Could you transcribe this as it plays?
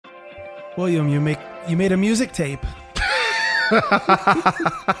William, you made a music tape.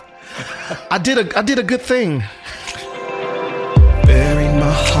 I did a good thing. Bury my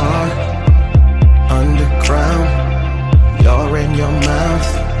heart underground. You're in your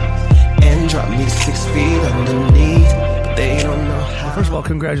mouth and drop me 6 feet underneath. But they don't know how. First of all,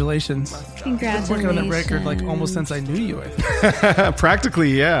 congratulations. Congratulations. I've been working on that record like almost since I knew you. I think.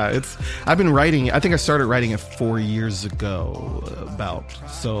 Practically, yeah. I've been writing. I think I started writing it 4 years ago,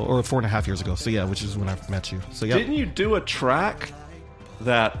 or 4.5 years ago. So yeah, which is when I met you. So yeah. Didn't you do a track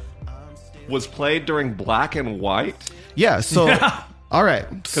that was played during black and white? Yeah. So. Yeah. All right.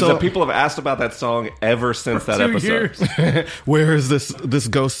 Because people have asked about that song ever since that episode. Where is this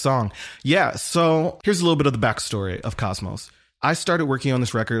ghost song? Yeah. So here's a little bit of the backstory of Kosmos. I started working on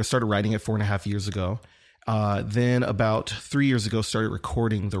this record. I started writing it 4.5 years ago. Then about 3 years ago, started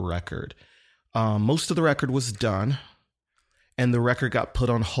recording the record. Most of the record was done, and the record got put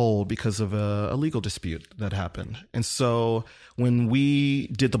on hold because of a legal dispute that happened. And so when we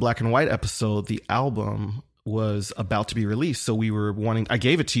did the black and white episode, the album was about to be released. So I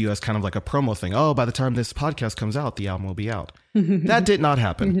gave it to you as kind of like a promo thing. Oh, by the time this podcast comes out, the album will be out. That did not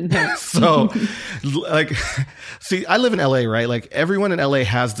happen. So see, I live in LA, right? Like everyone in LA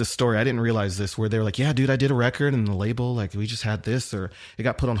has this story. I didn't realize this, where they're like, yeah, dude, I did a record and the label, like we just had this, or it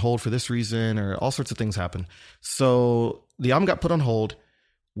got put on hold for this reason, or all sorts of things happen. So the album got put on hold.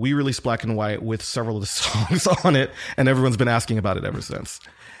 We released black and white with several of the songs on it, and everyone's been asking about it ever since.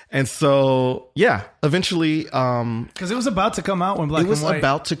 And so, yeah, eventually, because it was about to come out when black and white. It was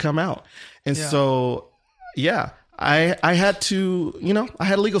about to come out. And so, yeah, I had to, I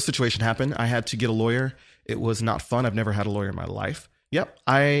had a legal situation happen. I had to get a lawyer. It was not fun. I've never had a lawyer in my life. Yep.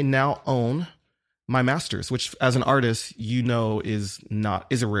 I now own my masters, which as an artist, is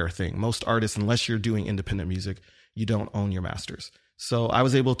a rare thing. Most artists, unless you're doing independent music, you don't own your masters. So I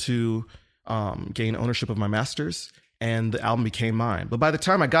was able to gain ownership of my masters, and the album became mine. But by the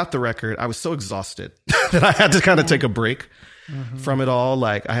time I got the record, I was so exhausted that I had to kind of take a break from it all.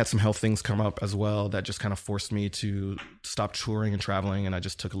 Like I had some health things come up as well that just kind of forced me to stop touring and traveling. And I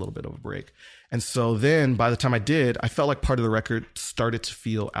just took a little bit of a break. And so then by the time I did, I felt like part of the record started to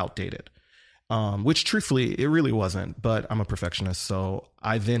feel outdated, which truthfully, it really wasn't. But I'm a perfectionist. So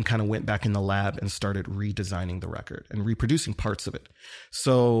I then kind of went back in the lab and started redesigning the record and reproducing parts of it.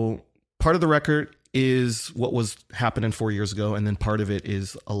 So part of the record is what was happening 4 years ago. And then part of it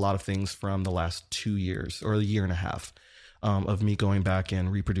is a lot of things from the last 2 years or a year and a half of me going back and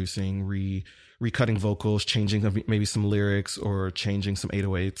reproducing, recutting vocals, changing maybe some lyrics or changing some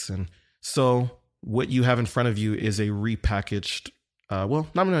 808s. And so what you have in front of you is a repackaged, well,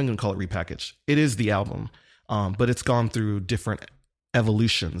 I'm not even going to call it repackaged. It is the album, but it's gone through different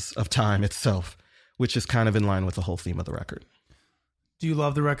evolutions of time itself, which is kind of in line with the whole theme of the record. Do you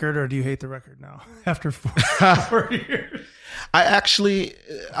love the record or do you hate the record now after 4 years? I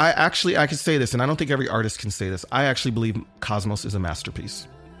could say this, and I don't think every artist can say this. I actually believe Kosmos is a masterpiece.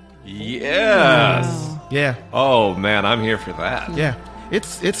 Yes. Wow. Yeah. Oh man, I'm here for that. Yeah.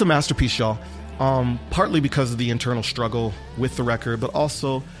 It's a masterpiece, y'all. Partly because of the internal struggle with the record, but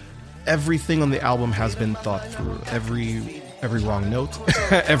also everything on the album has been thought through. Every wrong note,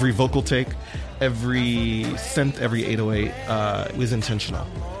 every vocal take, every synth, every 808 was intentional.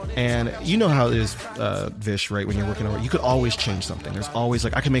 And you know how it is, Vish, right? When you're working on it, you could always change something. There's always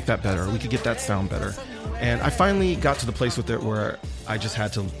like, I can make that better. Or we could get that sound better. And I finally got to the place with it where I just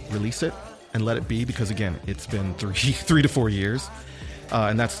had to release it and let it be, because again, it's been 3 to 4 years.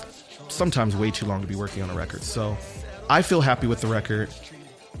 And that's sometimes way too long to be working on a record. So I feel happy with the record.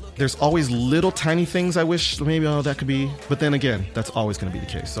 There's always little tiny things I wish maybe that could be, but then again, that's always going to be the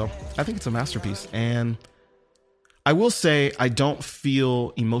case. So I think it's a masterpiece. And I will say I don't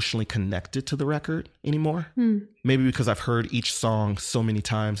feel emotionally connected to the record anymore. Maybe because I've heard each song so many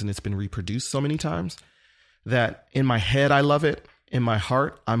times and it's been reproduced so many times that in my head, I love it. In my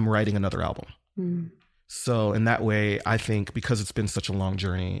heart, I'm writing another album. So in that way, I think because it's been such a long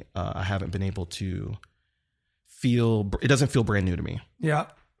journey, I haven't been able to it doesn't feel brand new to me. Yeah.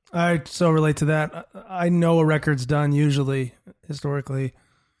 I so relate to that. I know a record's done usually, historically,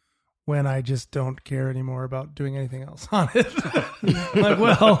 when I just don't care anymore about doing anything else on it. Like,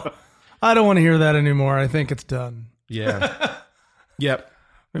 well, I don't want to hear that anymore. I think it's done. Yeah. Yep.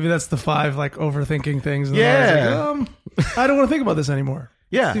 Maybe that's the 5 like overthinking things. And Yeah. I don't want to think about this anymore.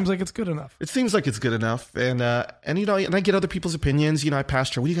 Yeah. It seems like it's good enough. It seems like it's good enough. And I get other people's opinions. I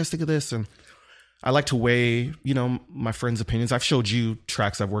pastor, what do you guys think of this? And I like to weigh, my friends' opinions. I've showed you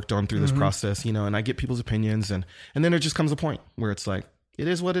tracks I've worked on through this process, and I get people's opinions. And then there just comes a point where it's like, it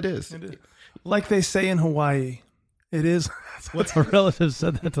is what it is. Like they say in Hawaii, It is. What a relative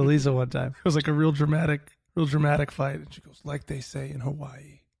said that to Lisa one time. It was like a real dramatic fight. And she goes, like they say in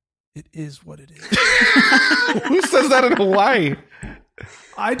Hawaii, it is what it is. Who says that in Hawaii?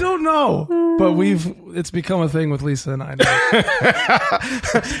 I don't know, but it's become a thing with Lisa and I now.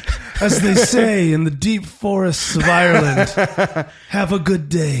 As they say in the deep forests of Ireland, have a good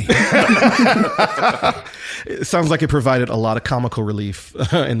day. It sounds like it provided a lot of comical relief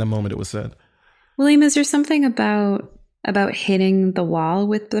in the moment it was said. William, is there something about hitting the wall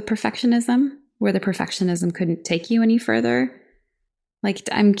with the perfectionism, where the perfectionism couldn't take you any further? Like,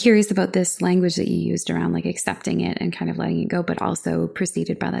 I'm curious about this language that you used around like accepting it and kind of letting it go, but also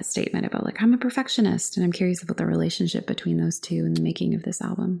preceded by that statement about like, I'm a perfectionist. And I'm curious about the relationship between those two in the making of this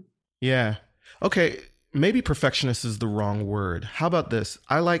album. Yeah. Okay. Maybe perfectionist is the wrong word. How about this?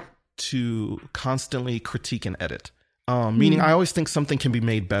 I like to constantly critique and edit. Meaning I always think something can be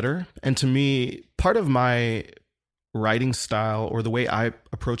made better. And to me, part of my writing style or the way I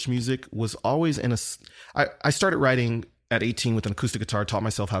approach music was always I started writing at 18 with an acoustic guitar, taught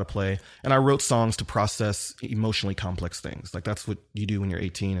myself how to play, and I wrote songs to process emotionally complex things. Like that's what you do when you're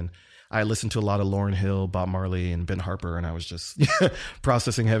 18. And I listened to a lot of Lauryn Hill, Bob Marley, and Ben Harper, and I was just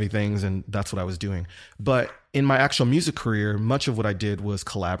processing heavy things, and that's what I was doing. But in my actual music career, much of what I did was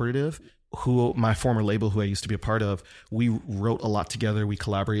collaborative. My former label, who I used to be a part of, we wrote a lot together. We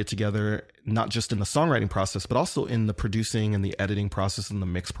collaborated together, not just in the songwriting process, but also in the producing and the editing process and the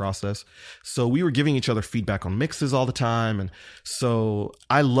mix process. So we were giving each other feedback on mixes all the time. And so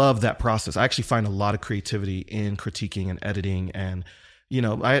I love that process. I actually find a lot of creativity in critiquing and editing. And, you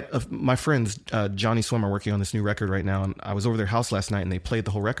know, I had my friends, Johnny Swim, are working on this new record right now. And I was over their house last night and they played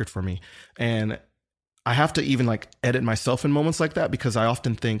the whole record for me. And I have to even like edit myself in moments like that, because I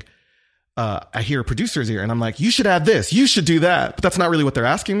often think, I hear a producer's ear and I'm like, you should add this, you should do that. But that's not really what they're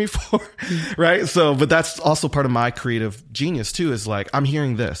asking me for. Right. So, but that's also part of my creative genius too, is like, I'm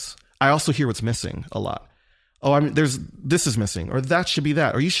hearing this. I also hear what's missing a lot. Oh, this is missing, or that should be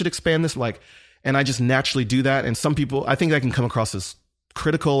that, or you should expand this. Like, and I just naturally do that. And some people, I think I can come across as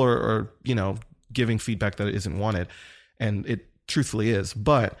critical or, you know, giving feedback that isn't wanted. And it truthfully is,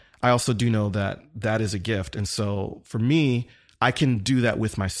 but I also do know that that is a gift. And so for me, I can do that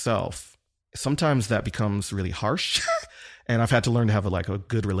with myself. Sometimes that becomes really harsh. And I've had to learn to have a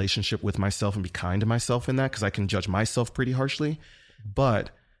good relationship with myself and be kind to myself in that, because I can judge myself pretty harshly. But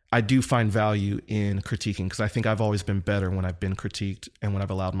I do find value in critiquing, because I think I've always been better when I've been critiqued and when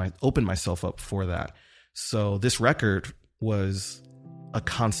I've opened myself up for that. So this record was a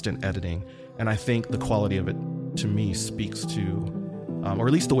constant editing. And I think the quality of it to me speaks to, or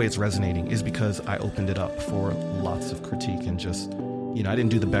at least the way it's resonating, is because I opened it up for lots of critique and just, you know, I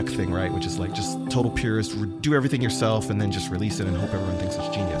didn't do the Beck thing, right? Which is like just total purist, do everything yourself and then just release it and hope everyone thinks it's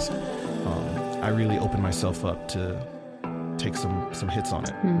genius. I really opened myself up to take some hits on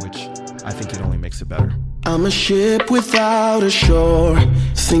it, which I think it only makes it better. I'm a ship without a shore,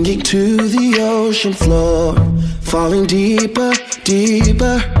 sinking to the ocean floor, falling deeper,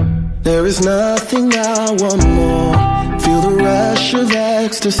 deeper. There is nothing I want more. Feel the rush of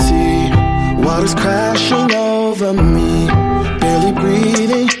ecstasy, water's crashing over me. Barely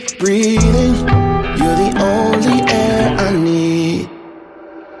breathing, breathing. You're the only air I need.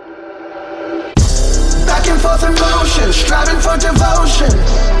 Back and forth in motion, striving for devotion.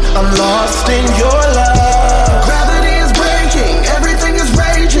 I'm lost in your love. Gravity is breaking, everything is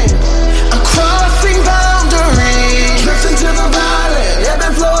raging. I'm crossing boundaries, drifting to the violent, ebb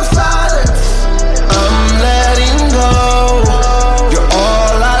and flow of silence. I'm letting go. You're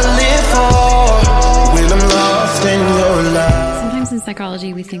all I live for when I'm lost in your love. Sometimes in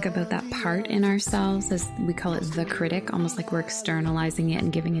psychology, we think about that part in ourselves as, we call it the critic, almost like we're externalizing it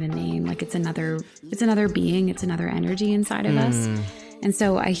and giving it a name. Like it's another being, it's another energy inside of us. And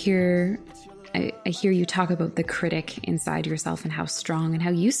so I hear you talk about the critic inside yourself and how strong and how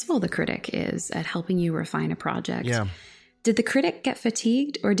useful the critic is at helping you refine a project. Yeah. Did the critic get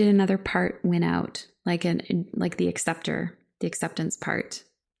fatigued, or did another part win out? Like the acceptance part,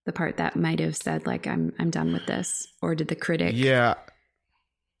 the part that might have said like, I'm done with this, or did the critic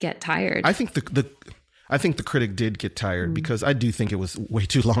get tired? I think the critic did get tired, because I do think it was way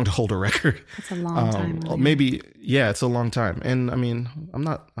too long to hold a record. It's a long time. Really. Maybe, yeah, it's a long time. And I mean, I'm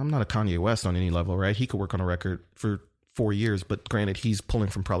not a Kanye West on any level, right? He could work on a record for 4 years, but granted, he's pulling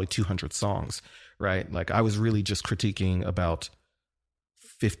from probably 200 songs, right? Like I was really just critiquing about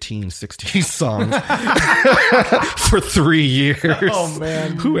 15, 16 songs for 3 years. Oh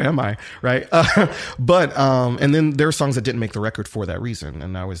man, who am I? Right. But and then there were songs that didn't make the record for that reason.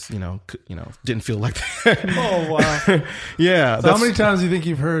 And I was, didn't feel like that. Oh wow. Yeah. So how many times do you think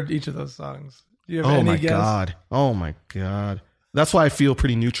you've heard each of those songs? Do you have any guess? God. Oh my God. That's why I feel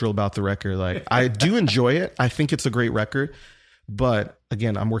pretty neutral about the record. Like, I do enjoy it. I think it's a great record. But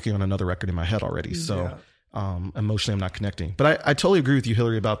again, I'm working on another record in my head already. So emotionally, I'm not connecting. But I totally agree with you,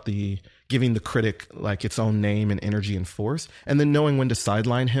 Hillary, about the giving the critic like its own name and energy and force. And then knowing when to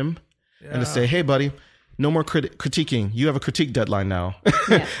sideline him and to say, hey, buddy, no more critiquing. You have a critique deadline now.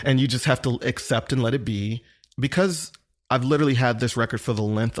 And you just have to accept and let it be. Because I've literally had this record for the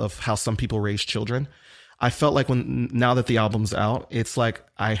length of how some people raise children. I felt like now that the album's out, it's like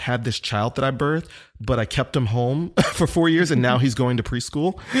I had this child that I birthed, but I kept him home for 4 years and now he's going to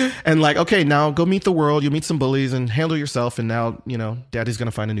preschool. And like, okay, now go meet the world. You'll meet some bullies and handle yourself. And now, daddy's going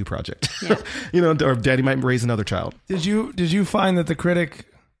to find a new project, or daddy might raise another child. Did you find that the critic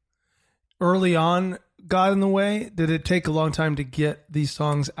early on got in the way? Did it take a long time to get these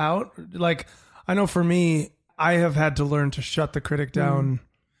songs out? Like, I know for me, I have had to learn to shut the critic down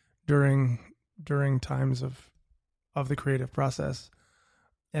during times of the creative process,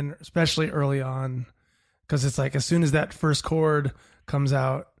 and especially early on, because it's like as soon as that first chord comes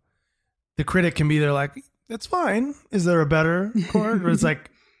out, the critic can be there like, that's fine. Is there a better chord? Or it's like,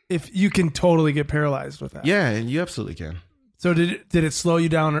 if you can totally get paralyzed with that. Yeah, you absolutely can. So did it slow you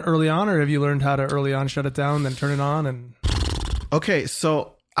down early on, or have you learned how to early on shut it down, then turn it on? And okay,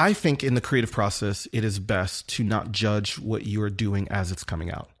 so I think in the creative process, it is best to not judge what you are doing as it's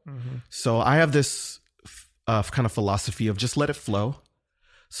coming out. Mm-hmm. So I have this kind of philosophy of just let it flow.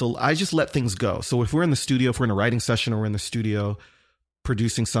 So I just let things go. So if we're in the studio, if we're in a writing session or we're in the studio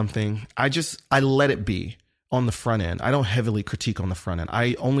producing something, I let it be on the front end. I don't heavily critique on the front end.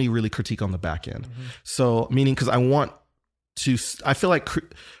 I only really critique on the back end. Mm-hmm. So meaning, because I feel like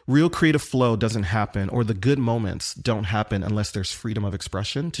real creative flow doesn't happen, or the good moments don't happen unless there's freedom of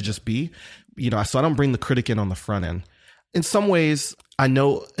expression to just be, so I don't bring the critic in on the front end. In some ways, I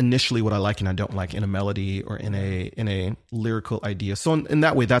know initially what I like and I don't like in a melody or in a lyrical idea. So in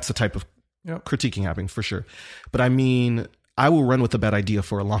that way, that's the type of critiquing happening for sure. But I mean, I will run with a bad idea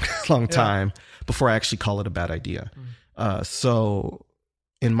for a long time before I actually call it a bad idea. So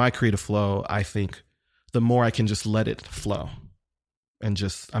in my creative flow, I think the more I can just let it flow and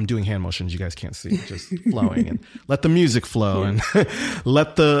I'm doing hand motions you guys can't see, just flowing, and let the music flow and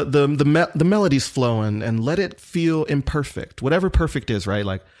let the melodies flow and let it feel imperfect, whatever perfect is, right?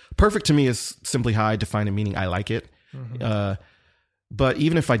 Like perfect to me is simply how I define it, meaning I like it. Mm-hmm. But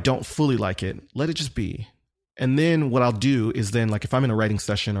even if I don't fully like it, let it just be. And then what I'll do is then, like if I'm in a writing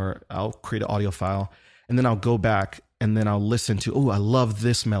session, or I'll create an audio file and then I'll go back and then I'll listen to, oh, I love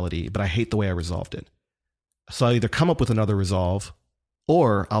this melody, but I hate the way I resolved it. So I'll either come up with another resolve,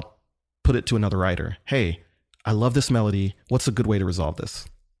 or I'll put it to another writer. Hey, I love this melody. What's a good way to resolve this?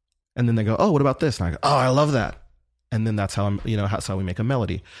 And then they go, oh, what about this? And I go, oh, I love that. And then that's how that's how we make a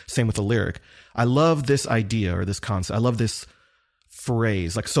melody. Same with a lyric. I love this idea or this concept. I love this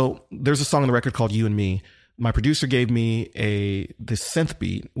phrase. Like, so there's a song on the record called You and Me. My producer gave me this synth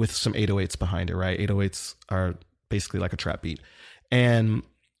beat with some 808s behind it, right? 808s are basically like a trap beat. And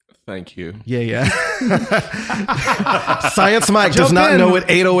thank you. Yeah. Science Mike does not know what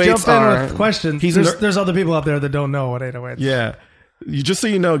 808s are. With questions. There's other people out there that don't know what 808s are. Yeah. Just so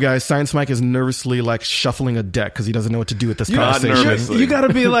you know, guys, Science Mike is nervously like shuffling a deck because he doesn't know what to do with this conversation. You got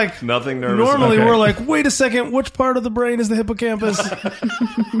to be like, nothing nervous. Normally we're like, wait a second, which part of the brain is the hippocampus?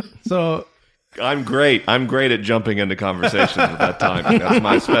 So I'm great at jumping into conversations at that time. That's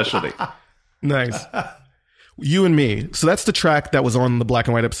my specialty. Nice. You and Me. So that's the track that was on the Black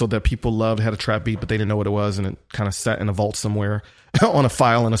and White episode that people loved. It had a trap beat, but they didn't know what it was. And it kind of sat in a vault somewhere on a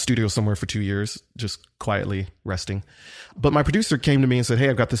file in a studio somewhere for 2 years, just quietly resting. But my producer came to me and said, hey,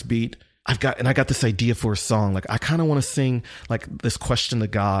 I've got this beat. I got this idea for a song. Like, I kind of want to sing like this question to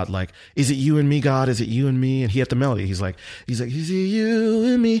God. Like, is it you and me, God? Is it you and me? And he had the melody. He's like, is it you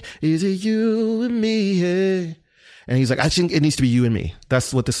and me? Is it you and me? Hey. And he's like, I think it needs to be you and me.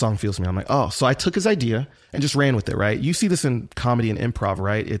 That's what this song feels to me. I'm like, oh, so I took his idea and just ran with it, right? You see this in comedy and improv,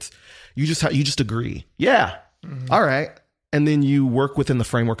 right? It's you just agree. Yeah. Mm-hmm. All right. And then you work within the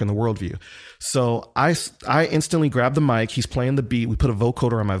framework and the worldview. So I instantly grabbed the mic. He's playing the beat. We put a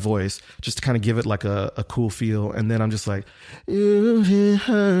vocoder on my voice just to kind of give it like a cool feel. And then I'm just like, and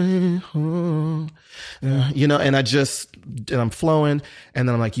I'm flowing. And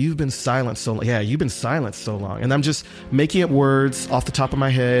then I'm like, you've been silent so long. Yeah, you've been silent so long. And I'm just making it words off the top of my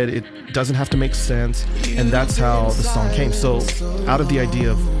head. It doesn't have to make sense. And that's how the song came. So out of the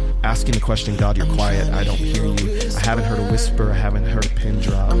idea of asking the question, God, you're quiet. I don't hear you. I haven't heard a whisper. I haven't heard a pin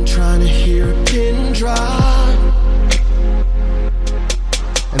drop. I'm trying to hear a pin drop.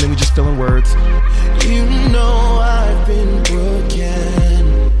 And then we just fill in words. You know I've been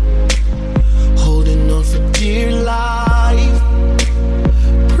broken.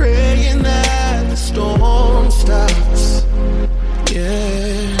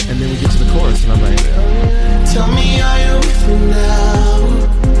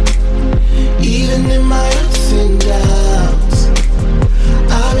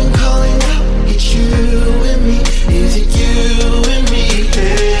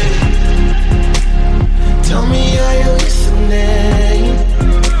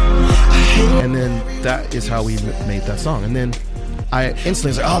 we made that song. And then I instantly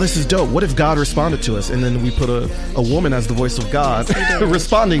was like, oh, this is dope. What if God responded to us? And then we put a woman as the voice of God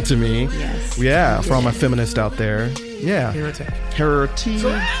responding to me. Yes. Yeah, for all my feminists out there. Yeah. Heretic.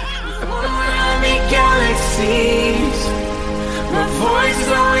 Galaxies, my voice is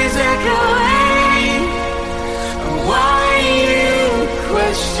always echoing. Why you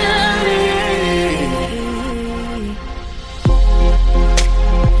questioning?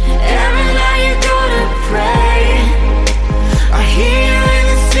 Every night you go to pray, I hear you in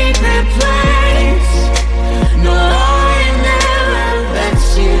the secret place. No, Lord never lets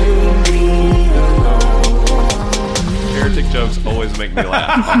you be alone. Heretic jokes always make me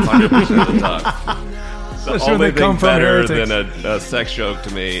laugh 100% of the time. The only thing better than a sex joke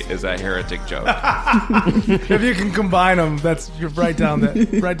to me is a heretic joke. If you can combine them, you're right down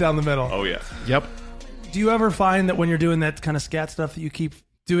the middle. Oh yeah. Yep. Do you ever find that when you're doing that kind of scat stuff that you keep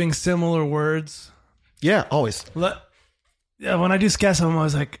doing similar words? Yeah, always. Yeah, when I do scat stuff, I'm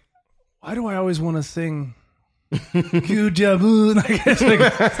always like, why do I always want to sing Kujabu? Like, it's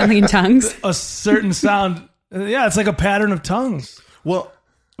like Something in tongues. a certain sound. Yeah, it's like a pattern of tongues. Well,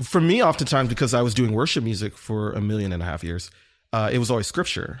 for me, oftentimes, because I was doing worship music for 1.5 million years, it was always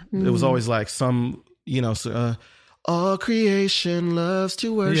scripture. It was always like some, all creation loves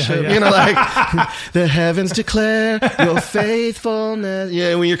to worship. Yeah. Like the heavens declare your faithfulness.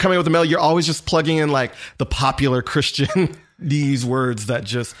 Yeah, when you're coming up with the melody, you're always just plugging in like the popular Christian these words that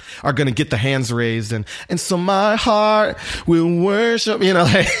just are going to get the hands raised and so my heart will worship,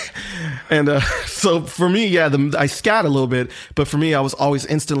 so for me, I scat a little bit, but for me, I was always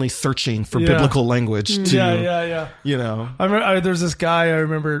instantly searching for biblical language to, Yeah. I remember there's this guy, I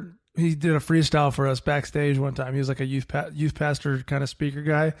remember he did a freestyle for us backstage one time. He was like a youth pastor kind of speaker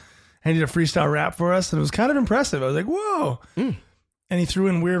guy, and he did a freestyle rap for us, and it was kind of impressive. I was like, whoa. And he threw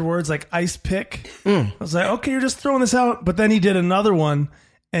in weird words like ice pick. I was like, okay, you're just throwing this out. But then he did another one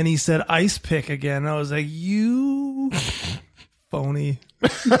and he said ice pick again. And I was like, you phony.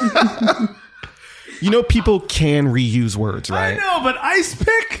 People can reuse words, right? I know, but ice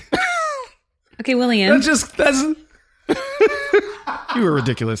pick? Okay, William. You were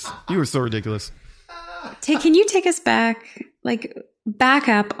ridiculous. You were so ridiculous. Can you take us back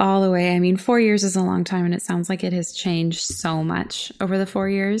up all the way? I mean, 4 years is a long time, and it sounds like it has changed so much over the 4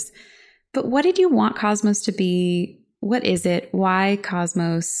 years. But what did you want Kosmos to be? What is it? Why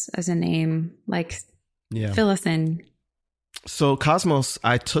Kosmos as a name? Fill us in. So Kosmos,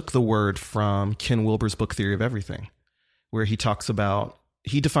 I took the word from Ken Wilber's book, Theory of Everything, where he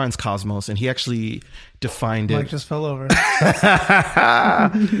defines cosmos, and he actually defined it. Mike just fell over.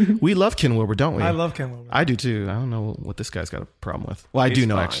 We love Ken Wilber, don't we? I love Ken Wilber. I do too. I don't know what this guy's got a problem with. Well, I do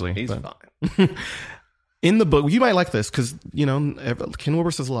know, actually. He's fine. In the book, you might like this because, Ken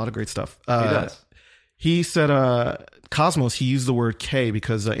Wilber says a lot of great stuff. He does. He said cosmos, he used the word K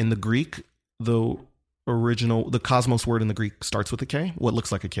because in the Greek, the cosmos word in the Greek starts with a K, what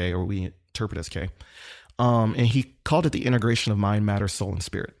looks like a K, or we interpret as K. And he called it the integration of mind, matter, soul, and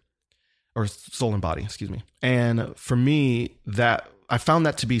spirit, or soul and body, excuse me. And for me, I found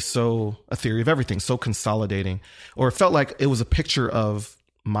that to be a theory of everything, so consolidating, or it felt like it was a picture of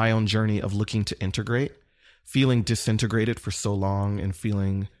my own journey of looking to integrate, feeling disintegrated for so long and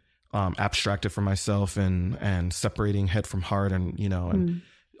feeling abstracted from myself and separating head from heart and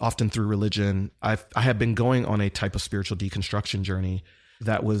often through religion. I had been going on a type of spiritual deconstruction journey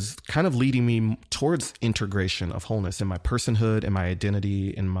that was kind of leading me towards integration of wholeness in my personhood, in my identity,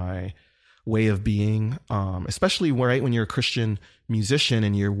 in my way of being, especially when you're a Christian musician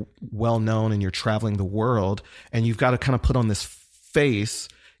and you're well known and you're traveling the world and you've got to kind of put on this face,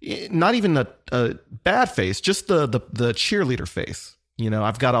 not even a bad face, just the cheerleader face.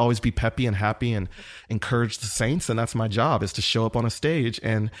 I've got to always be peppy and happy and encourage the saints. And that's my job, is to show up on a stage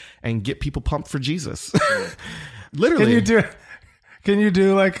and get people pumped for Jesus. Literally. Can you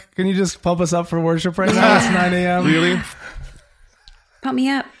just pump us up for worship right now? It's 9 a.m. Really? Pump me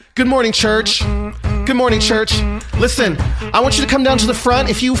up. Good morning, church. Good morning, church. Listen, I want you to come down to the front.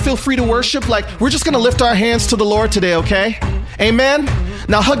 If you feel free to worship, we're just going to lift our hands to the Lord today, okay? Amen?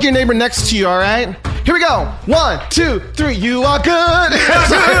 Now hug your neighbor next to you, all right? Here we go. 1, 2, 3. You are good.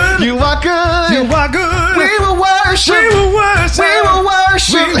 You are good. You are good. We will worship. We will worship. We will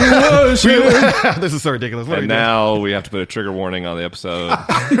worship. We will worship. This is so ridiculous. What and now we have to put a trigger warning on the episode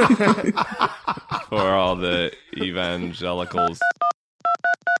for all the evangelicals.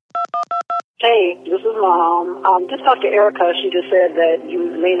 Hey, this is Mom. Just talked to Erica. She just said that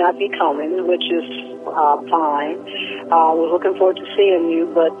you may not be coming, which is fine. We're looking forward to seeing you,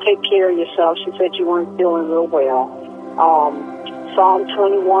 but take care of yourself. She said you weren't feeling real well. Psalm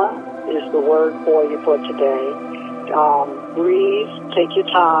 21 is the word for you for today. Breathe, take your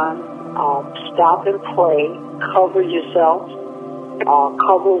time, stop and pray, cover yourself,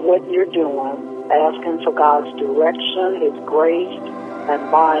 cover what you're doing, asking for God's direction, His grace,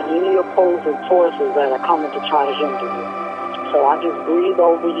 and bind any opposing forces that are coming to try to hinder you. So I just breathe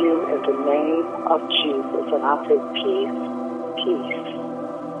over you in the name of Jesus, and I say peace, peace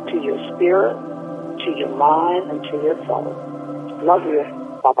to your spirit, to your mind, and to your soul. Love you.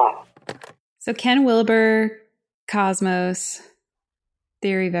 Bye-bye. So Ken Wilber, Kosmos,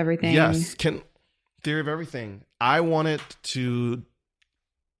 Theory of Everything. Yes, Theory of Everything. I wanted to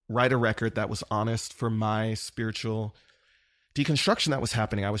write a record that was honest for my spiritual deconstruction that was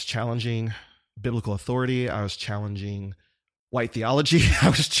happening. I was challenging biblical authority. I was challenging white theology. I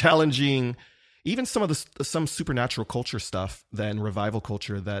was challenging even some supernatural culture stuff, then revival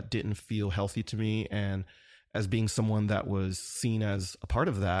culture that didn't feel healthy to me. And as being someone that was seen as a part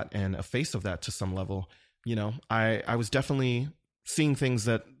of that and a face of that to some level, I was definitely seeing things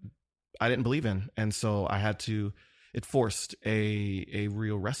that I didn't believe in. And so it forced a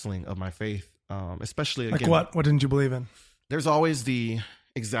real wrestling of my faith, especially again. Like what didn't you believe in? There's always the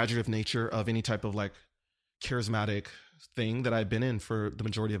exaggerative nature of any type of like charismatic thing that I've been in for the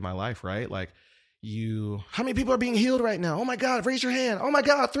majority of my life, right? Like how many people are being healed right now? Oh my God, raise your hand. Oh my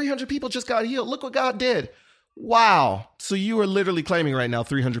God, 300 people just got healed. Look what God did. Wow. So you are literally claiming right now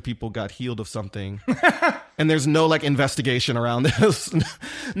 300 people got healed of something and there's no like investigation around this.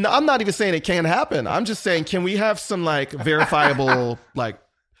 No, I'm not even saying it can't happen. I'm just saying, can we have some like verifiable, like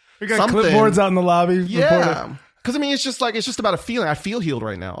we got something? Clipboards out in the lobby. Yeah. Cause I mean, it's just about a feeling. I feel healed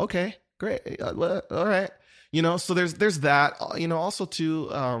right now. Okay, great. All right. So there's that, also too,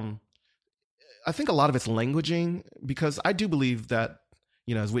 I think a lot of it's languaging, because I do believe that,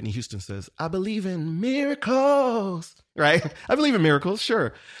 as Whitney Houston says, I believe in miracles, right? I believe in miracles,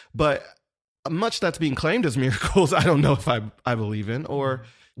 sure. But much that's being claimed as miracles, I don't know if I believe in, or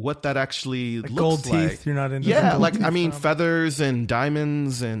what that actually like looks gold like. Teeth, you're not into. Yeah, like, feathers and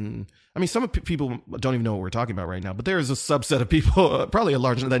diamonds and... some people don't even know what we're talking about right now, but there is a subset of people, probably a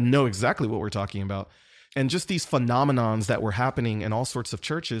large, that know exactly what we're talking about. And just these phenomenons that were happening in all sorts of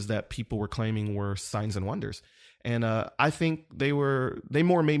churches that people were claiming were signs and wonders. And I think they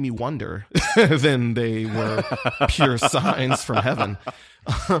more made me wonder than they were pure signs from heaven.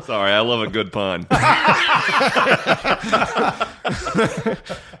 Sorry, I love a good pun.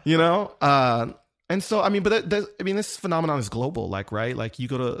 And so, but this phenomenon is global, like, right? Like you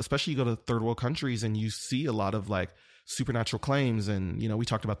go to third world countries and you see a lot of like supernatural claims. And, we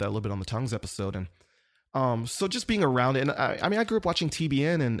talked about that a little bit on the tongues episode. And so just being around it. And I grew up watching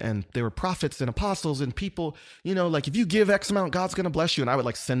TBN and there were prophets and apostles and people, like if you give X amount, God's going to bless you. And I would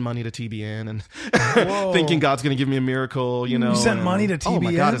like send money to TBN and thinking God's going to give me a miracle, You sent money to TBN? Oh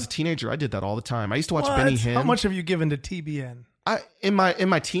my God, as a teenager, I did that all the time. I used to watch Benny Hinn. How much have you given to TBN? In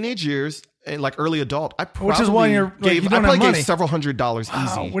my teenage years, like early adult, I probably Which is why you don't have money. Gave several $100s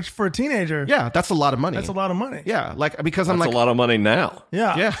easy. Which for a teenager, yeah, that's a lot of money. That's a lot of money. Yeah, like because I'm that's like a lot of money now.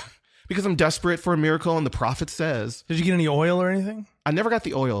 Yeah. Because I'm desperate for a miracle, and the prophet says. Did you get any oil or anything? I never got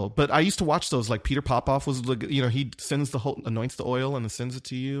the oil, but I used to watch those. Like Peter Popoff was, he sends anoints the oil and then sends it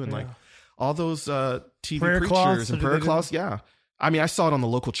to you, and like all those TV prayer preachers cloths, and prayer cloths. Yeah, I saw it on the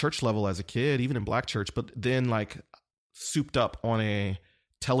local church level as a kid, even in black church, but then like souped up on a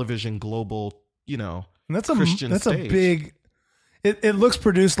television global, and that's Christian stage. A big. It looks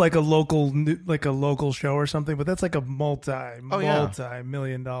produced like a local show or something, but that's like a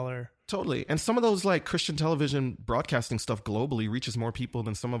multi-million dollar. Totally. And some of those like Christian television broadcasting stuff globally reaches more people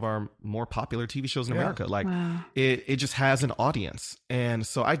than some of our more popular TV shows in America. Like it just has an audience. And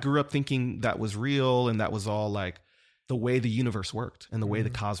so I grew up thinking that was real and that was all like the way the universe worked and the way the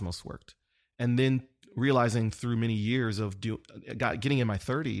cosmos worked. And then realizing through many years of getting in my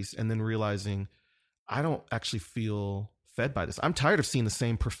 30s and then realizing I don't actually feel fed by this. I'm tired of seeing the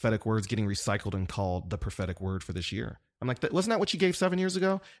same prophetic words getting recycled and called the prophetic word for this year. I'm like, wasn't that what you gave 7 years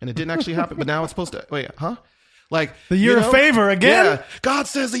ago? And it didn't actually happen, but now it's supposed to, wait, huh? Like the year of favor again? Yeah. God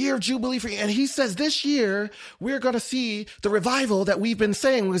says the year of Jubilee for you. And he says this year, we're going to see the revival that we've been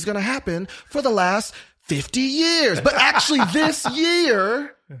saying was going to happen for the last 50 years. But actually this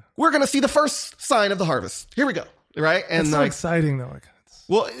year, we're going to see the first sign of the harvest. Here we go. Right. And it's so exciting though.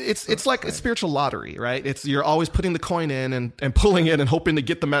 Well, it's like a spiritual lottery, right? You're always putting the coin in and pulling it and hoping to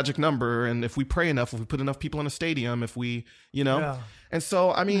get the magic number. And if we pray enough, if we put enough people in a stadium, if we, And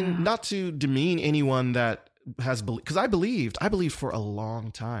so, not to demean anyone that has believed, because I believed for a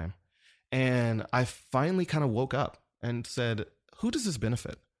long time. And I finally kind of woke up and said, who does this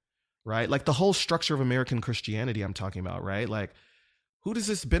benefit? Right? Like the whole structure of American Christianity I'm talking about, right? Like who does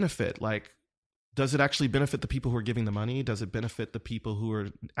this benefit? Like, does it actually benefit the people who are giving the money? Does it benefit the people who are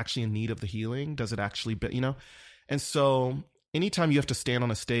actually in need of the healing? Does it actually, And so anytime you have to stand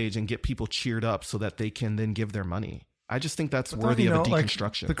on a stage and get people cheered up so that they can then give their money, I just think that's worthy of a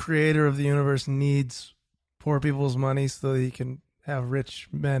deconstruction. Like the creator of the universe needs poor people's money so that he can have rich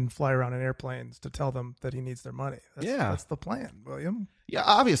men fly around in airplanes to tell them that he needs their money. That's the plan, William. Yeah,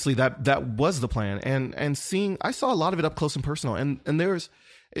 obviously that was the plan. And I saw a lot of it up close and personal. And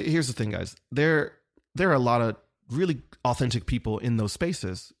here's the thing, guys. There are a lot of really authentic people in those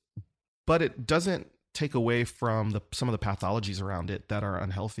spaces, but it doesn't take away from some of the pathologies around it that are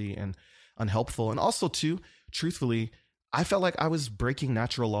unhealthy and unhelpful. And also, too, truthfully, I felt like I was breaking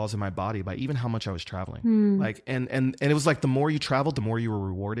natural laws in my body by even how much I was traveling. Like, and it was like the more you traveled, the more you were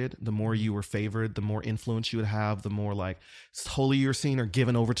rewarded, the more you were favored, the more influence you would have, the more like holy you're seen or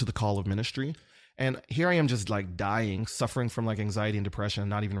given over to the call of ministry. And here I am just like dying, suffering from like anxiety and depression,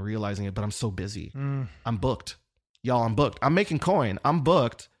 not even realizing it, but I'm so busy. I'm booked. Y'all, I'm booked. I'm making coin. I'm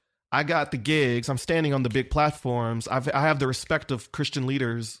booked. I got the gigs. I'm standing on the big platforms. I have the respect of Christian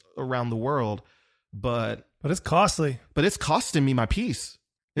leaders around the world, but it's costly. But it's costing me my peace.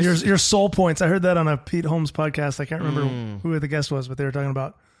 Your soul points. I heard that on a Pete Holmes podcast. I can't remember who the guest was, but they were talking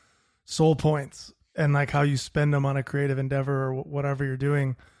about soul points and like how you spend them on a creative endeavor or whatever you're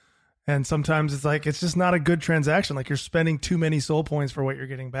doing. And sometimes it's like, it's just not a good transaction. Like you're spending too many soul points for what you're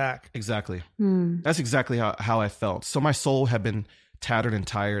getting back. Exactly. That's exactly how I felt. So my soul had been tattered and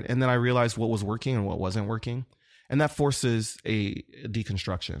tired. And then I realized what was working and what wasn't working. And that forces a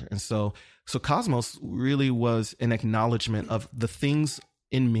deconstruction. And so Kosmos really was an acknowledgement of the things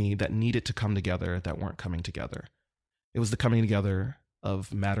in me that needed to come together that weren't coming together. It was the coming together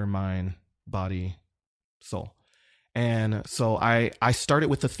of matter, mind, body, soul. And so I started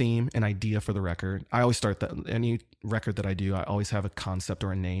with a theme, an idea for the record. I always start that any record that I do, I always have a concept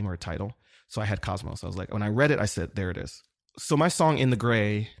or a name or a title. So I had Kosmos. I was like, when I read it, I said, there it is. So my song In the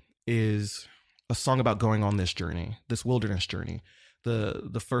Gray is a song about going on this journey, this wilderness journey.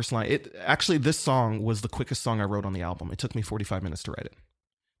 The first line, this song was the quickest song I wrote on the album. It took me 45 minutes to write it,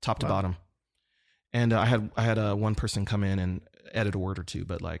 top to bottom. And I had one person come in and edit a word or two,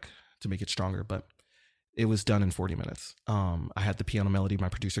 but like to make it stronger. But it was done in 40 minutes. I had the piano melody. My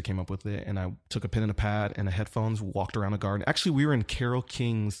producer came up with it, and I took a pen and a pad and the headphones, walked around the garden. Actually, we were in Carole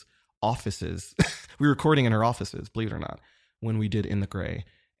King's offices. We were recording in her offices, believe it or not, when we did In the Gray.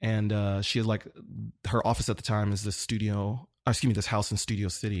 And she had like, her office at the time is this house in Studio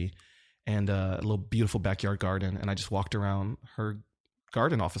City, and a little beautiful backyard garden. And I just walked around her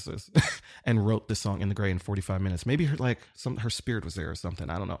garden offices and wrote this song In the Gray in 45 minutes. Maybe her spirit was there or something.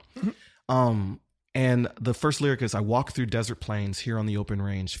 I don't know. And the first lyric is, I walk through desert plains here on the open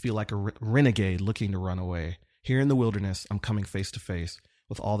range, feel like a renegade looking to run away. Here in the wilderness, I'm coming face to face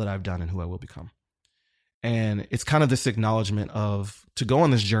with all that I've done and who I will become. And it's kind of this acknowledgement of, to go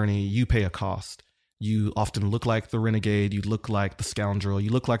on this journey, you pay a cost. You often look like the renegade. You look like the scoundrel.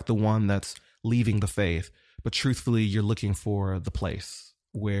 You look like the one that's leaving the faith. But truthfully, you're looking for the place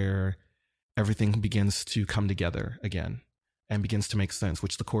where everything begins to come together again and begins to make sense,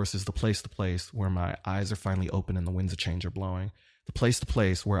 which the chorus is the place where my eyes are finally open and the winds of change are blowing. The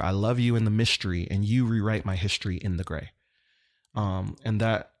place where I love you in the mystery and you rewrite my history in the gray. And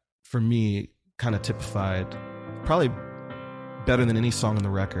that, for me, kind of typified, probably better than any song on the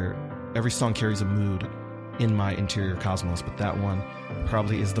record. Every song carries a mood in my interior cosmos, but that one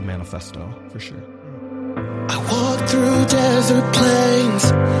probably is the manifesto for sure. I walk through desert plains,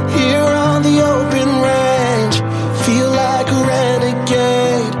 here on the open range, feel like a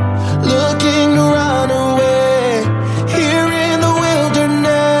renegade, looking to run away. Here in the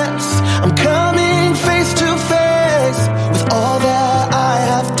wilderness, I'm coming face to face with all that I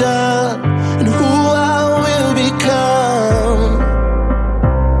have done and who I will become.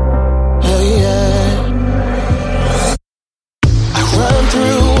 Oh yeah. I run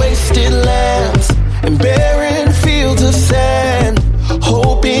through wasted lands and barren fields of sand,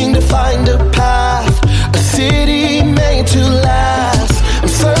 hoping to find a path, a city made to last. I'm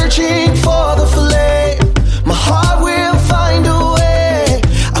searching for the flame, my heart will find a way.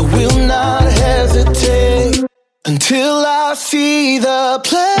 I will not hesitate until I see the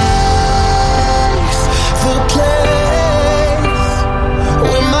place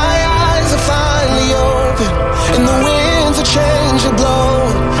where my eyes are finally open and the winds of change are blowing.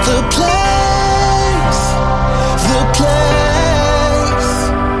 The place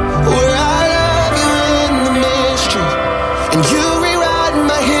where I love you in the mystery and you rewrite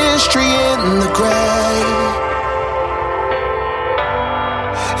my history in the gray.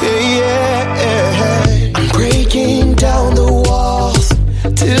 Yeah, yeah. I'm breaking down the walls,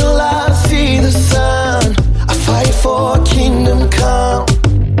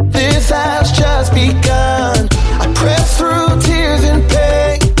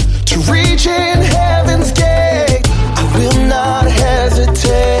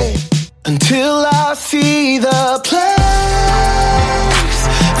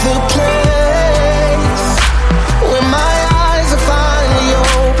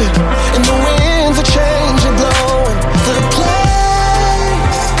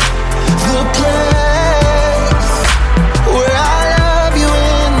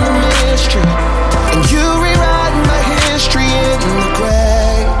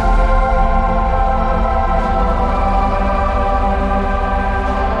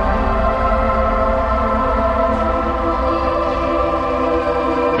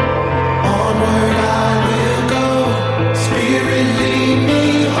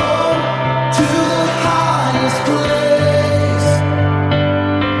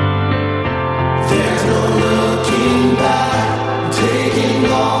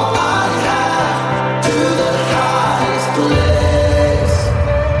 giving all I have to the highest place.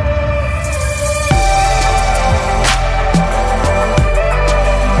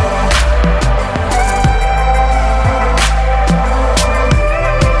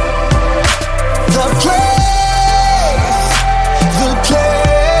 The place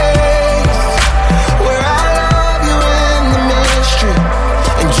where I love you in the mystery,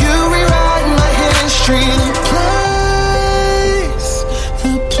 and you rewrite my history.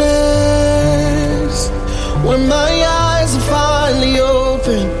 The place where my eyes are finally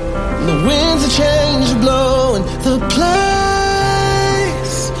open, and the winds of change are blowing. The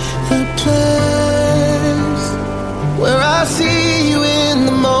place where I see you in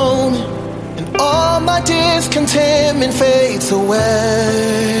the moment, and all my discontentment fades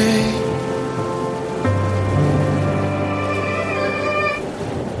away.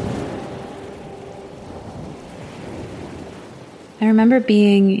 I remember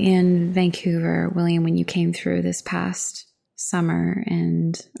being in Vancouver, William, when you came through this past summer,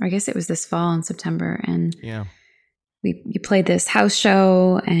 or I guess it was this fall in September, and Yeah. you played this house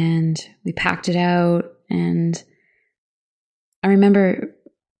show and we packed it out, and I remember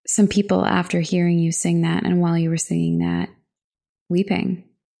some people after hearing you sing that, and while you were singing that, weeping,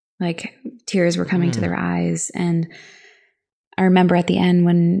 like tears were coming to their eyes. And I remember at the end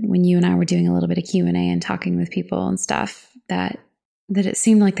when you and I were doing a little bit of Q&A and talking with people and stuff, that it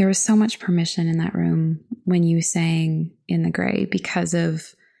seemed like there was so much permission in that room when you sang In the Gray, because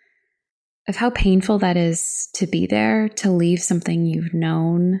of how painful that is to be there, to leave something you've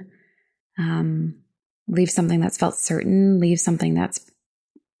known, leave something that's felt certain, leave something that's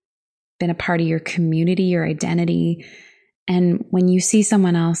been a part of your community, your identity. And when you see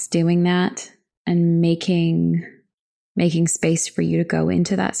someone else doing that and making space for you to go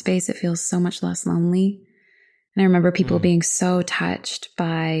into that space, it feels so much less lonely. And I remember people being so touched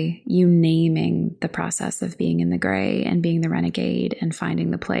by you naming the process of being in the gray and being the renegade and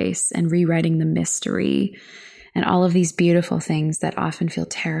finding the place and rewriting the mystery and all of these beautiful things that often feel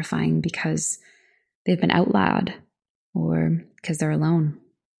terrifying because they've been outlawed or because they're alone.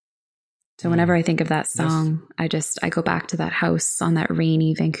 So whenever I think of that song, yes. I go back to that house on that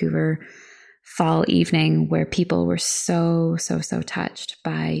rainy Vancouver fall evening where people were so touched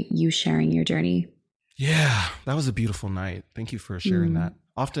by you sharing your journey. Yeah, that was a beautiful night. Thank you for sharing that.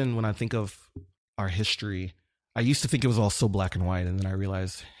 Often when I think of our history, I used to think it was all so black and white, and then I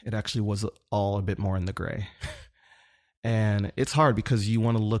realized it actually was all a bit more in the gray. And it's hard because you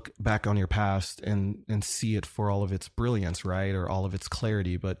want to look back on your past and see it for all of its brilliance, right? Or all of its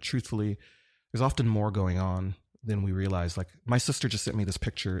clarity. But truthfully, there's often more going on than we realize. Like my sister just sent me this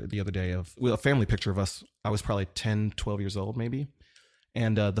picture the other day of a family picture of us. I was probably 10, 12 years old maybe.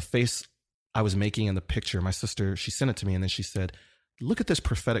 And the face I was making in the picture, my sister, she sent it to me and then she said, "Look at this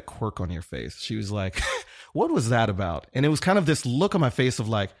prophetic quirk on your face." She was like, "What was that about?" And it was kind of this look on my face of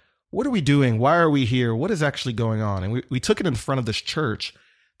like, what are we doing? Why are we here? What is actually going on? And we took it in front of this church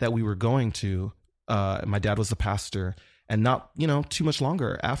that we were going to. My dad was the pastor, and not, too much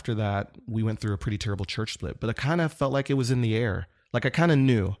longer after that, we went through a pretty terrible church split, but I kind of felt like it was in the air. Like I kind of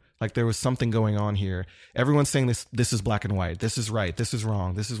knew like there was something going on here. Everyone's saying this is black and white. This is right. This is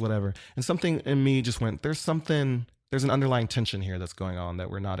wrong. This is whatever. And something in me just went, there's an underlying tension here that's going on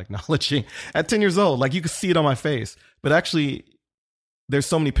that we're not acknowledging at 10 years old. Like you could see it on my face, but actually there's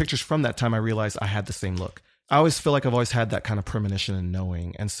so many pictures from that time I realized I had the same look. I always feel like I've always had that kind of premonition and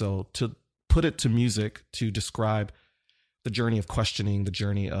knowing. And so to put it to music, to describe the journey of questioning, the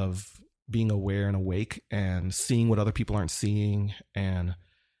journey of being aware and awake and seeing what other people aren't seeing, and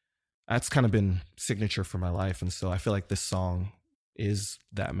that's kind of been signature for my life. And so I feel like this song is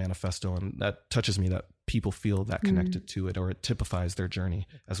that manifesto, and that touches me that people feel that connected to it, or it typifies their journey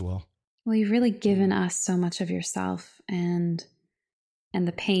as well. Well, you've really given us so much of yourself and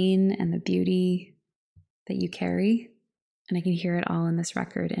the pain and the beauty that you carry. And I can hear it all in this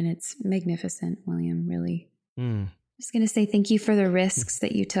record, and it's magnificent, William, really. I'm just going to say thank you for the risks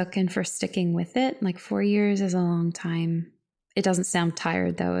that you took and for sticking with it. Like 4 years is a long time. It doesn't sound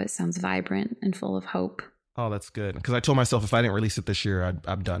tired, though. It sounds vibrant and full of hope. Oh, that's good. Because I told myself if I didn't release it this year,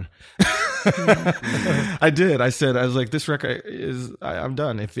 I'm done. I did. I was like, this record I'm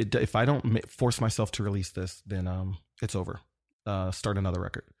done. If I don't force myself to release this, then it's over. Start another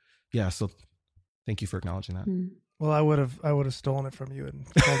record. Yeah. So thank you for acknowledging that. Well, I would have stolen it from you and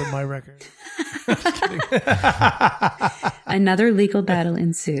called it my record. Just kidding. Another legal battle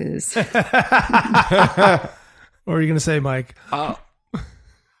ensues. What are you going to say, Mike? I'm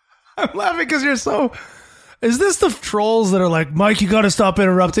laughing because you're so... Is this the trolls that are like, Mike, you got to stop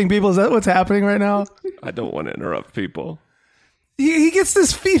interrupting people? Is that what's happening right now? I don't want to interrupt people. He gets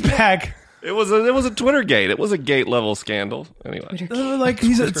this feedback. It was a Twitter gate. It was a gate level scandal. Anyway, Like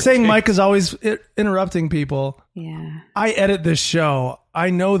he's saying Mike is always interrupting people. Yeah. I edit this show. I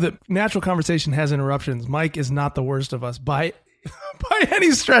know that natural conversation has interruptions. Mike is not the worst of us by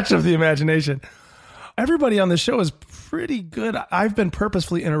any stretch of the imagination. Everybody on the show is pretty good. I've been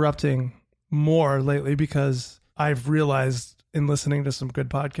purposefully interrupting more lately because I've realized in listening to some good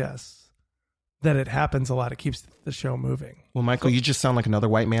podcasts that it happens a lot. It keeps the show moving. Well, Michael, you just sound like another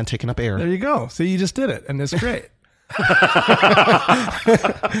white man taking up air. There you go. See, you just did it, and it's great.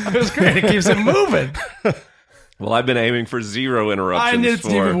 It was great. It keeps it moving. well, I've been aiming for 0 interruptions. And it's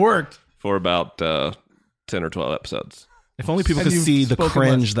even worked. For about 10 or 12 episodes. If only people could see the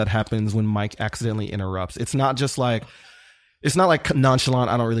cringe that happens when Mike accidentally interrupts. It's not like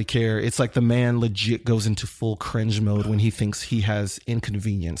nonchalant, I don't really care. It's like the man legit goes into full cringe mode when he thinks he has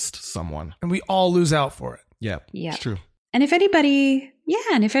inconvenienced someone. And we all lose out for it. Yeah, Yeah. it's true. And if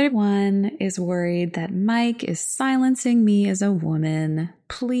anyone is worried that Mike is silencing me as a woman,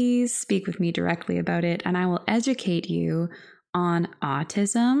 please speak with me directly about it, and I will educate you on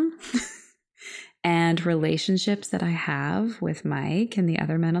autism and relationships that I have with Mike and the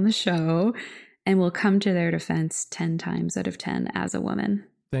other men on the show, and will come to their defense 10 times out of 10 as a woman.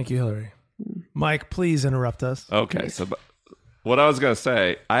 Thank you, Hillary. Mike, please interrupt us. Okay, so what I was going to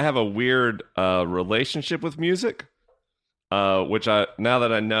say, I have a weird relationship with music, which now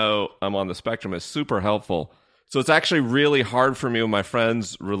that I know I'm on the spectrum, is super helpful. So it's actually really hard for me when my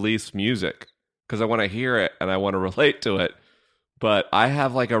friends release music because I want to hear it and I want to relate to it. But I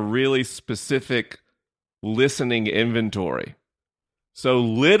have like a really specific listening inventory. So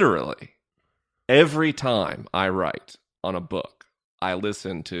literally, every time I write on a book, I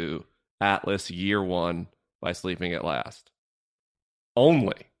listen to Atlas Year One by Sleeping at Last.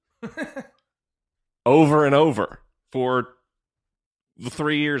 Only. Over and over for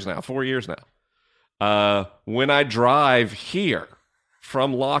 4 years now. When I drive here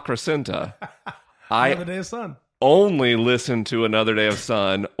from La Crescenta, Another Day of Sun. only listen to Another Day of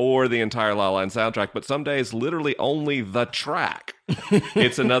Sun or the entire La La Land soundtrack, but some days literally only the track.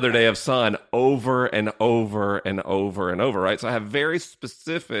 It's Another Day of Sun over and over and over and over, right? So I have very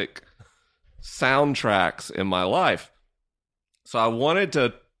specific soundtracks in my life. So I wanted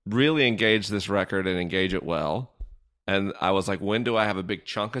to really engage this record and engage it well. And I was like, when do I have a big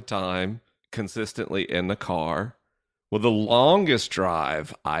chunk of time consistently in the car? Well, the longest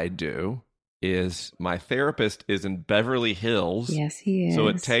drive I do is my therapist is in Beverly Hills. Yes, he is. So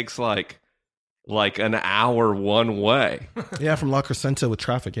it takes like an hour one way. Yeah, from La Crescenta with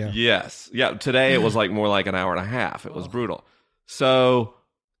traffic, yeah. Yes. Yeah, today it was like more like an hour and a half. It was brutal. So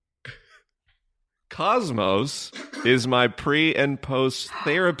Kosmos is my pre and post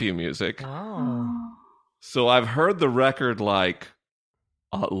therapy music. Oh. So I've heard the record like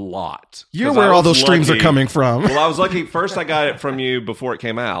a lot. You're where all those streams are coming from. Well, I was lucky. First, I got it from you before it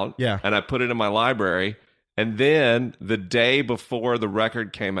came out. Yeah. And I put it in my library. And then the day before the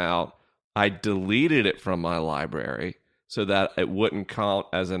record came out, I deleted it from my library so that it wouldn't count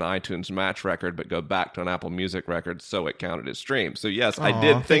as an iTunes match record, but go back to an Apple Music record so it counted as streams. So yes, I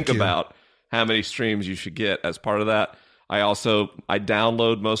did think about how many streams you should get as part of that. I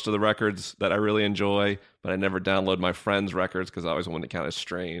download most of the records that I really enjoy, but I never download my friends' records because I always want to count as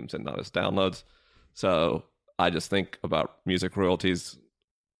streams and not as downloads. So I just think about music royalties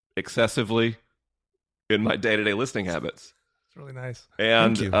excessively in my day-to-day listening habits. It's really nice.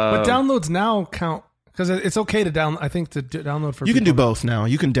 And but downloads now count because it's okay to download. I think to download for you can do both now.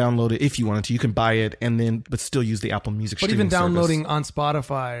 You can download it if you wanted to. You can buy it and then but still use the Apple Music. But streaming even downloading service. on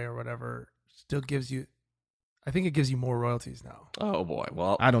Spotify or whatever still gives you. I think it gives you more royalties now. Oh boy!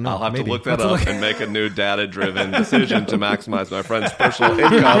 Well, I don't know. I'll have Maybe. to look that up and make a new data-driven decision to maximize my friend's personal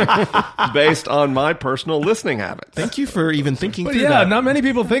income based on my personal listening habits. Thank you for even thinking But through yeah, that. not many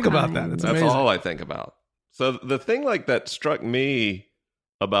people think about that. It's That's amazing. all I think about. So the thing like that struck me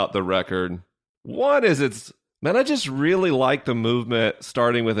about the record, one is I just really like the movement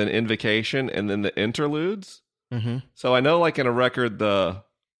starting with an invocation and then the interludes. Mm-hmm. So I know like in a record, the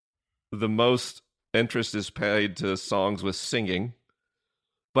most interest is paid to songs with singing,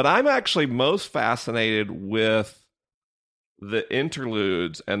 but I'm actually most fascinated with the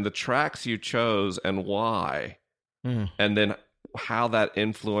interludes and the tracks you chose and why, and then how that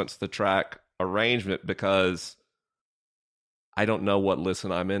influenced the track arrangement, because I don't know what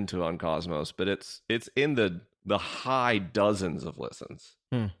listen I'm into on Kosmos, but it's in the high dozens of listens.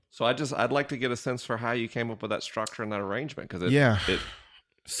 So I'd like to get a sense for how you came up with that structure and that arrangement, because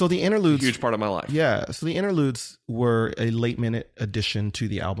so the interludes, a huge part of my life. Yeah. So the interludes were a late minute addition to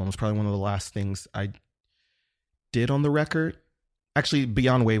the album. It's probably one of the last things I did on the record. actually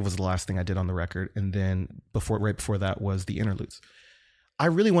Beyond Wave was the last thing I did on the record. And then right before that was the interludes. I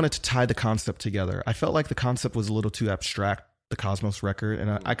really wanted to tie the concept together. I felt like the concept was a little too abstract, the Kosmos record.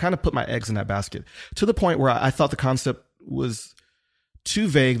 And I kind of put my eggs in that basket to the point where I thought the concept was too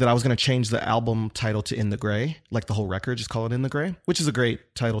vague that I was going to change the album title to In the Gray, like the whole record, just call it In the Gray, which is a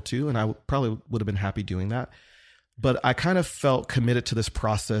great title too. And I probably would have been happy doing that. But I kind of felt committed to this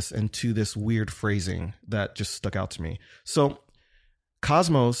process and to this weird phrasing that just stuck out to me. So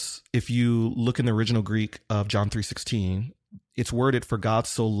Kosmos, if you look in the original Greek of John 3:16, it's worded for God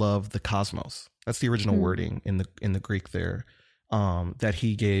so loved the cosmos. That's the original wording in the Greek there, that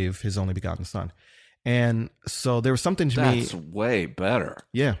he gave his only begotten son. And so there was something to me. That's way better.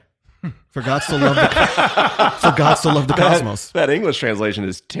 Yeah. For God so loved the cosmos. That English translation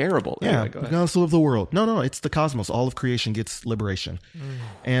is terrible. Yeah. Anyway, go For ahead. God so loved the world. No, it's the cosmos. All of creation gets liberation.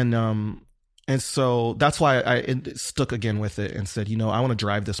 And so that's why it stuck again with it and said, I want to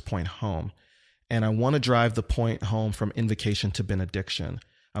drive this point home. And I want to drive the point home from invocation to benediction.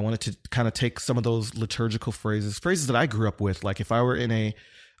 I wanted to kind of take some of those liturgical phrases that I grew up with. Like if I were in a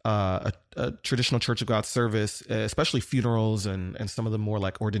traditional Church of God service, especially funerals and some of the more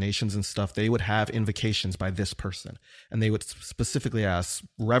like ordinations and stuff, they would have invocations by this person. And they would specifically ask,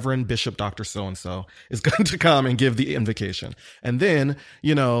 Reverend Bishop Dr. So-and-so is going to come and give the invocation. And then,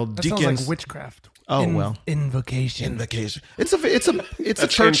 That deacons. sounds like witchcraft. Oh, well. Invocation. It's a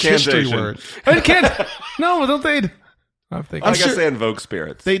church history word. No, don't they? I guess they invoke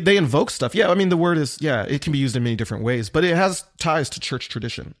spirits. They invoke stuff. Yeah, I mean, the word is, it can be used in many different ways, but it has ties to church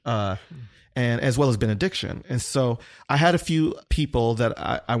tradition, and as well as benediction. And so I had a few people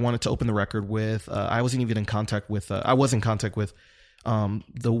that I wanted to open the record with. I was in contact with the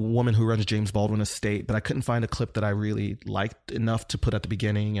woman who runs James Baldwin Estate, but I couldn't find a clip that I really liked enough to put at the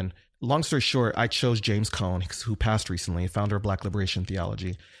beginning. And long story short, I chose James Cone, who passed recently, founder of Black Liberation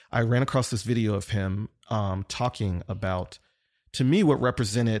Theology. I ran across this video of him talking about, to me, what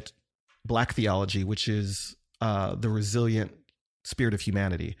represented Black theology, which is the resilient spirit of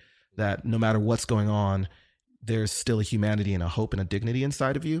humanity, that no matter what's going on, there's still a humanity and a hope and a dignity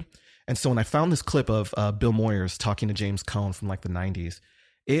inside of you. And so when I found this clip of Bill Moyers talking to James Cone from like the 90s,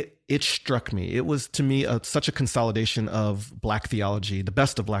 it struck me. It was, to me, such a consolidation of Black theology, the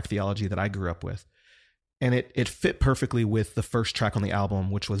best of Black theology that I grew up with. And it fit perfectly with the first track on the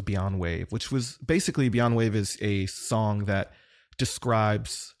album, which was Beyond Wave, which was basically, Beyond Wave is a song that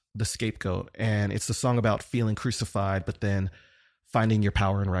describes the scapegoat. And it's a song about feeling crucified, but then finding your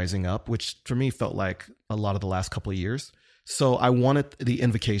power and rising up, which for me felt like a lot of the last couple of years. So I wanted the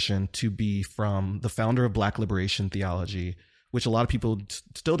invocation to be from the founder of Black Liberation Theology, which a lot of people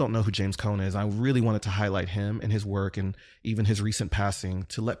still don't know who James Cone is. I really wanted to highlight him and his work and even his recent passing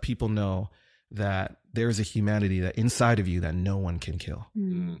to let people know that there is a humanity that inside of you that no one can kill.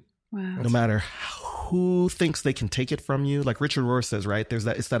 Wow. No matter who thinks they can take it from you. Like Richard Rohr says, right?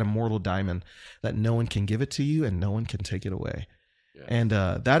 It's that immortal diamond that no one can give it to you and no one can take it away. Yeah. And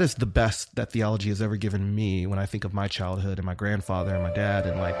that is the best that theology has ever given me when I think of my childhood and my grandfather and my dad,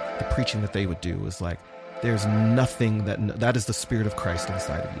 and like the preaching that they would do was like, there's nothing that is the spirit of Christ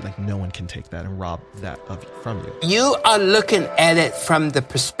inside of you. Like no one can take that and rob that from you. You are looking at it from the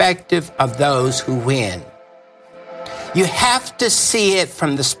perspective of those who win. You have to see it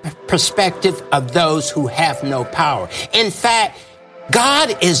from the perspective of those who have no power. In fact,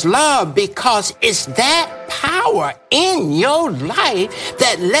 God is love because it's that power in your life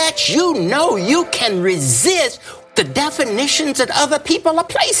that lets you know you can resist the definitions that other people are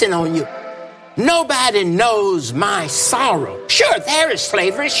placing on you. Nobody knows my sorrow. Sure, there is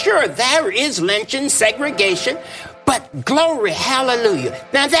slavery. Sure, there is lynching, segregation. But glory, hallelujah.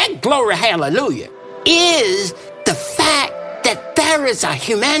 Now that glory, hallelujah, is the fact that there is a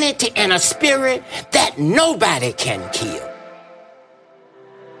humanity and a spirit that nobody can kill.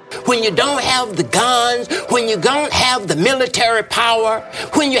 When you don't have the guns, when you don't have the military power,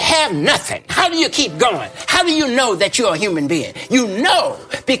 when you have nothing, how do you keep going? How do you know that you're a human being? You know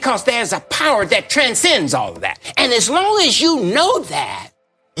because there's a power that transcends all of that. And as long as you know that,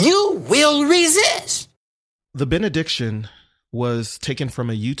 you will resist. The benediction was taken from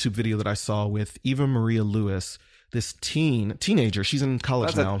a YouTube video that I saw with Eva Maria Lewis, this teenager. She's in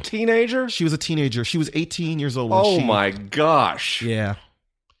college now. A teenager? She was a teenager. She was 18 years old. Oh my gosh. Yeah.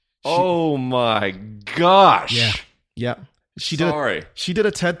 Oh my gosh. Yeah. She did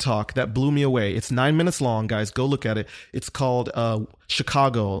a TED Talk that blew me away. It's 9 minutes long, guys. Go look at it. It's called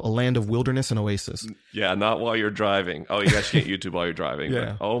Chicago, a Land of Wilderness and Oasis. Yeah, not while you're driving. Oh, you guys can't YouTube while you're driving.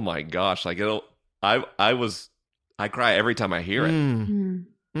 Yeah. But, oh my gosh. Like I cry every time I hear it.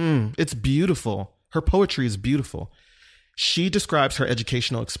 It's beautiful. Her poetry is beautiful. She describes her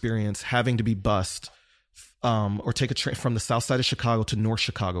educational experience having to be bused or take a train from the south side of Chicago to North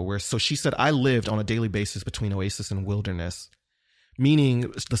Chicago, so she said, I lived on a daily basis between Oasis and Wilderness,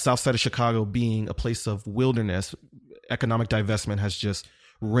 meaning the south side of Chicago being a place of wilderness. Economic divestment has just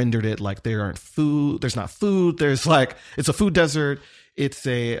rendered it like there's not food. There's like, it's a food desert. It's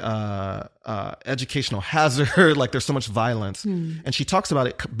a educational hazard. Like there's so much violence. And she talks about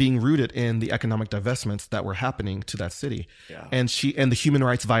it being rooted in the economic divestments that were happening to that city. Yeah. And the human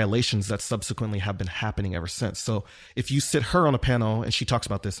rights violations that subsequently have been happening ever since. So if you sit her on a panel and she talks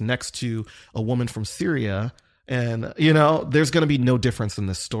about this next to a woman from Syria, and there's going to be no difference in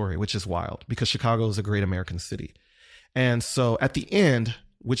this story, which is wild because Chicago is a great American city. And so at the end,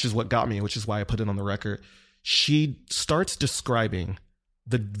 which is what got me, which is why I put it on the record, she starts describing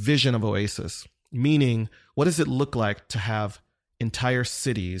the vision of Oasis, meaning what does it look like to have entire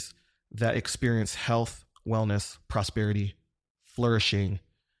cities that experience health, wellness, prosperity, flourishing.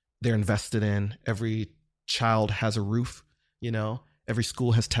 They're invested in. Every child has a roof, every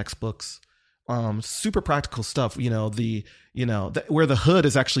school has textbooks, super practical stuff, where the hood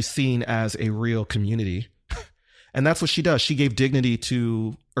is actually seen as a real community. And that's what she does. She gave dignity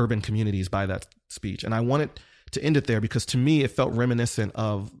to urban communities by that speech. And I wanted to end it there because to me, it felt reminiscent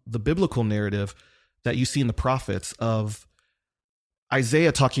of the biblical narrative that you see in the prophets of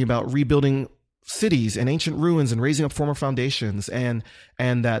Isaiah talking about rebuilding cities and ancient ruins and raising up former foundations, and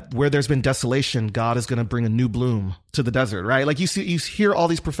that where there's been desolation, God is going to bring a new bloom to the desert, right? Like you hear all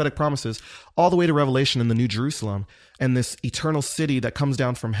these prophetic promises all the way to Revelation in the New Jerusalem and this eternal city that comes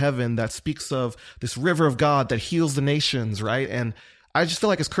down from heaven that speaks of this river of God that heals the nations, right? And I just feel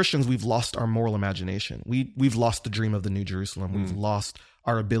like as Christians, we've lost our moral imagination. We've lost the dream of the New Jerusalem. We've lost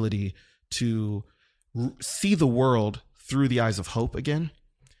our ability to see the world through the eyes of hope again.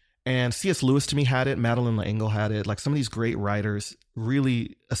 And C.S. Lewis to me had it. Madeleine L'Engle had it. Like some of these great writers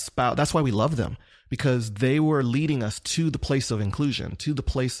really espouse. That's why we love them, because they were leading us to the place of inclusion, to the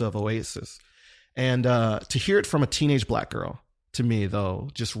place of Oasis. And to hear it from a teenage Black girl, to me, though,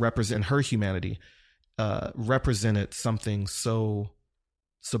 just represent her humanity, represented something so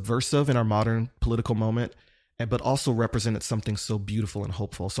subversive in our modern political moment, but also represented something so beautiful and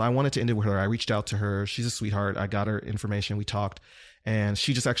hopeful. So I wanted to end it with her. I reached out to her. She's a sweetheart. I got her information. We talked. And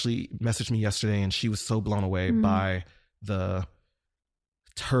she just actually messaged me yesterday, and she was so blown away by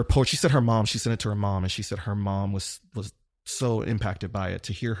her poetry. She said she sent it to her mom, and she said her mom was so impacted by it,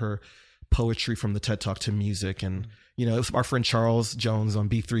 to hear her poetry from the TED Talk to music. And, it was our friend Charles Jones on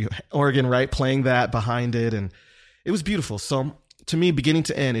B3 Oregon, right, playing that behind it. And it was beautiful. So to me, beginning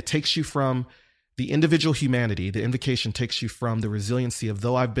to end, it takes you from the individual humanity. The invocation takes you from the resiliency of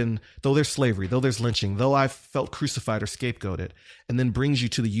though there's slavery, though there's lynching, though I've felt crucified or scapegoated, and then brings you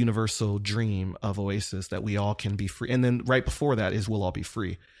to the universal dream of Oasis that we all can be free. And then right before that is we'll all be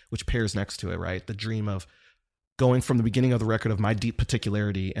free, which pairs next to it, right? The dream of going from the beginning of the record of my deep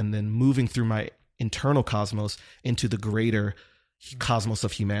particularity and then moving through my internal cosmos into the greater cosmos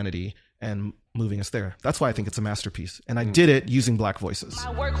of humanity and moving us there. That's why I think it's a masterpiece. And I did it using Black voices.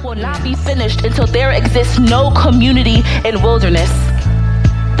 My work will not be finished until there exists no community in wilderness.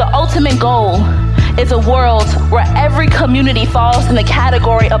 The ultimate goal is a world where every community falls in the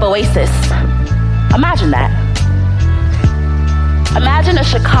category of Oasis. Imagine that. Imagine a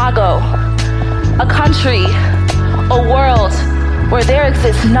Chicago, a country, a world where there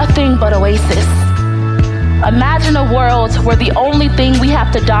exists nothing but Oasis. Imagine a world where the only thing we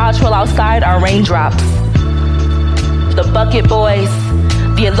have to dodge while outside are raindrops. The bucket boys,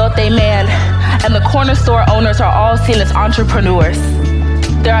 the elote man, and the corner store owners are all seen as entrepreneurs.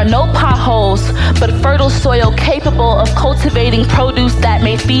 There are no potholes, but fertile soil capable of cultivating produce that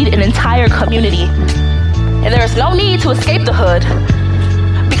may feed an entire community. And there is no need to escape the hood,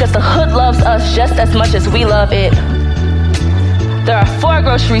 because the hood loves us just as much as we love it. There are 4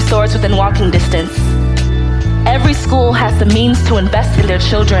 grocery stores within walking distance. Every school has the means to invest in their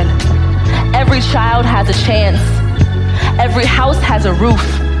children. Every child has a chance. Every house has a roof.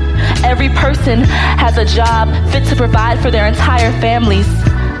 Every person has a job fit to provide for their entire families.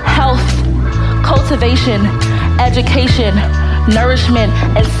 Health, cultivation, education, nourishment,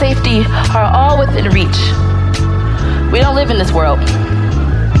 and safety are all within reach. We don't live in this world,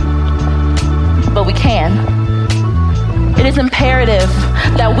 but we can. It is imperative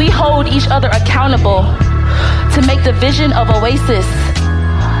that we hold each other accountable to make the vision of Oasis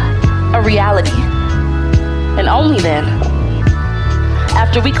a reality. And only then,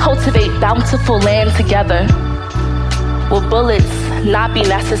 after we cultivate bountiful land together, will bullets not be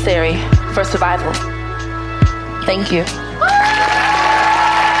necessary for survival. Thank you.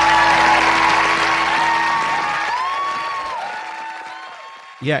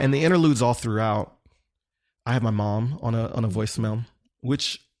 yeah, and the interludes all throughout, I have my mom on a voicemail,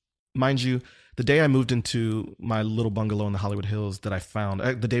 which, mind you, the day I moved into my little bungalow in the Hollywood Hills that I found,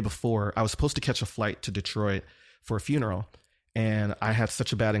 the day before, I was supposed to catch a flight to Detroit for a funeral. And I had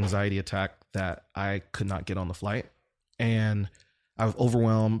such a bad anxiety attack that I could not get on the flight. And I was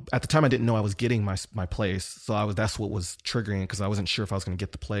overwhelmed. At the time, I didn't know I was getting my place. So that's what was triggering it, because I wasn't sure if I was going to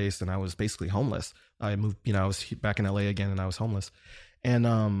get the place. And I was basically homeless. I moved, I was back in LA again, and I was homeless. And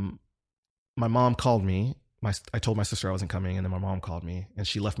my mom called me. I told my sister I wasn't coming, and then my mom called me, and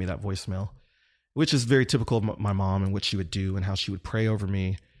she left me that voicemail, which is very typical of my mom and what she would do and how she would pray over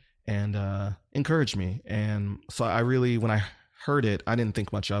me and encourage me. And so I really, when I heard it, I didn't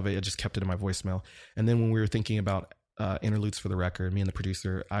think much of it. I just kept it in my voicemail. And then when we were thinking about interludes for the record, me and the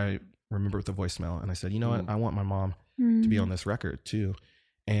producer, I remembered the voicemail, and I said, you know what? I want my mom to be on this record too.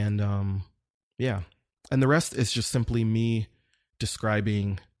 And yeah. And the rest is just simply me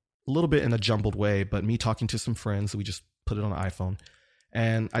describing a little bit in a jumbled way, but me talking to some friends. We just put it on an iPhone,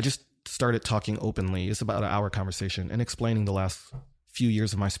 and I just started talking openly. It's about an hour conversation and explaining the last few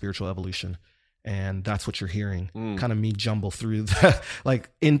years of my spiritual evolution. And that's what you're hearing, kind of me jumble through that, like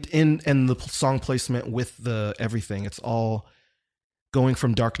in the song placement with the everything. It's all going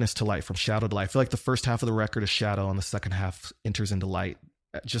from darkness to light, from shadow to light. I feel like the first half of the record is shadow, and the second half enters into light,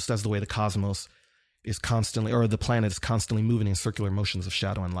 just as the way the cosmos is constantly, or the planet is constantly moving in circular motions of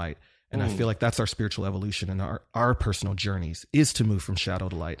shadow and light. And I feel like that's our spiritual evolution, and our personal journeys is to move from shadow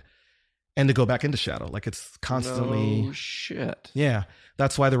to light and to go back into shadow. Like, it's constantly... No shit. Yeah.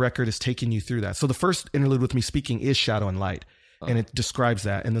 That's why the record is taking you through that. So the first interlude with me speaking is shadow and light, and it describes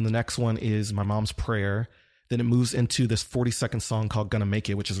that. And then the next one is my mom's prayer. Then it moves into this 40-second song called Gonna Make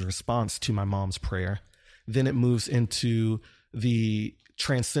It, which is a response to my mom's prayer. Then it moves into the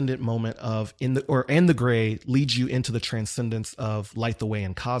transcendent moment of and the gray leads you into the transcendence of Light the Way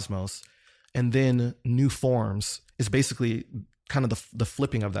in Cosmos. And then New Forms is basically kind of the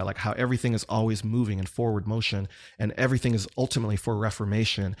flipping of that, like how everything is always moving in forward motion, and everything is ultimately for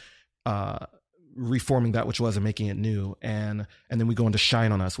reformation, reforming that which was and making it new. And then we go into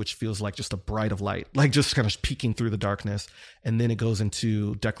Shine on Us, which feels like just a bright of light, like just kind of peeking through the darkness. And then it goes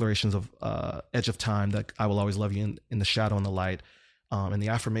into declarations of Edge of Time, that I will always love you in the shadow and the light, and the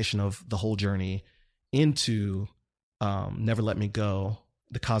affirmation of the whole journey into Never Let Me Go,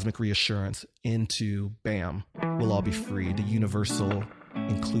 the cosmic reassurance, into Bam, we'll all be free, the universal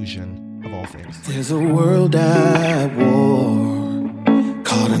inclusion of all things. There's a world at war,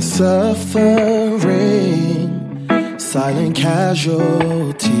 caught in suffering, silent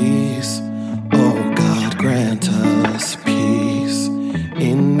casualties. Oh God, grant us peace.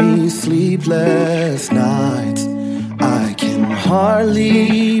 In these sleepless nights, I can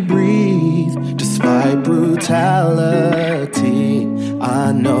hardly breathe, despite brutality.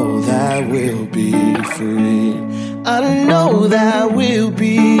 I know that we'll be free. I know that we'll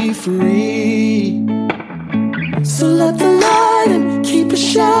be free. So let the light in, keep it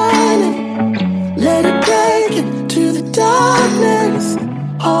shining. Let it break into the darkness.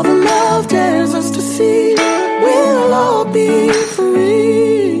 All the love dares us to see. We'll all be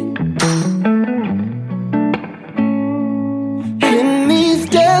free. In these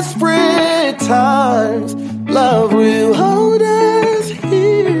desperate times, love will hold us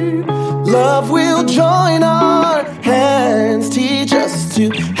here. Love will join our hands, teach us to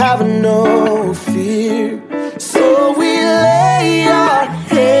have no fear. So we lay our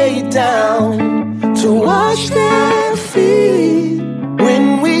head down to wash their feet.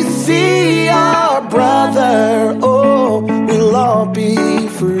 When we see our brother, oh, we'll all be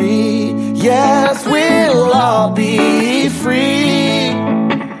free. Yes, we'll all be free.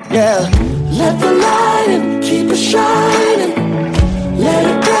 Yeah. Let the light in, keep it shining. Let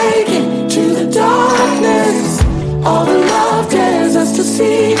it break into the darkness. All the love dares us to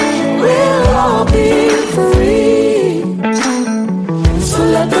see. We'll all be free. So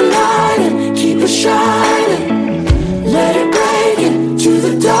let the light in, keep it shining. Let it break into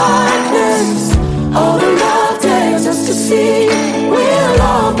the darkness. All the love dares us to see. We'll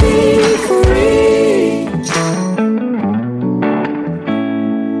all be free.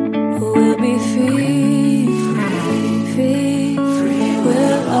 We'll be free, free, free.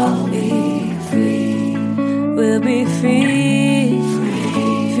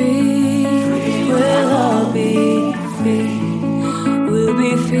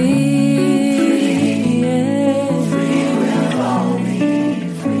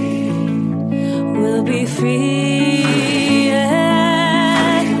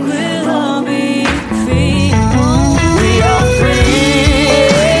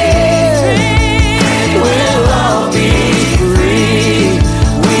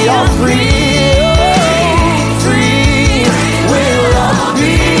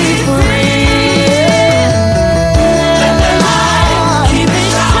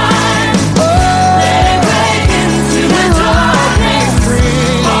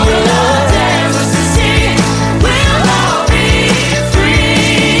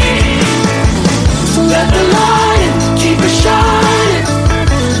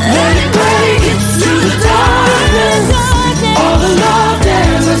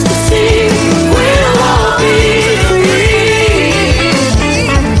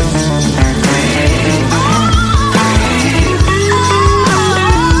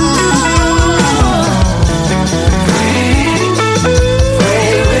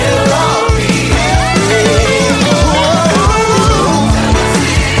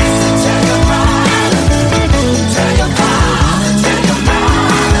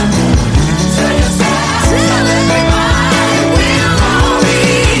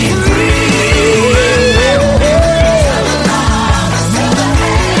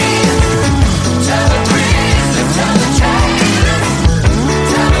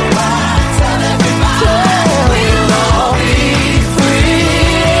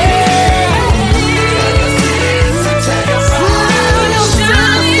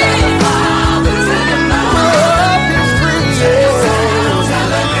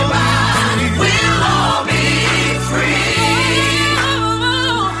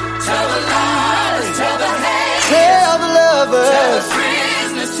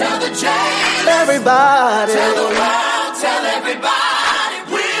 tell the James. Everybody. Tell the world, tell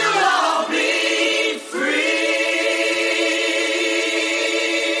everybody. We'll all be free.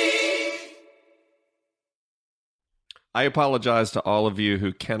 I apologize to all of you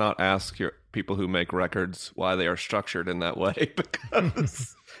who cannot ask your people who make records why they are structured in that way,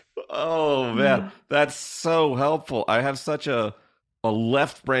 because oh man, that's so helpful. I have such a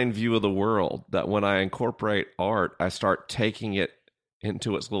left brain view of the world that when I incorporate art, I start taking it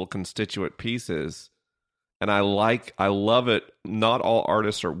into its little constituent pieces. And I love it. Not all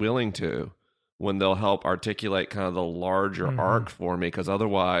artists are willing to, when they'll help articulate kind of the larger arc for me, because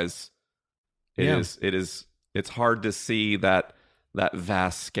otherwise it's hard to see that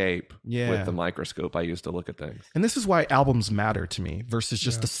vast scape with the microscope I use to look at things. And this is why albums matter to me versus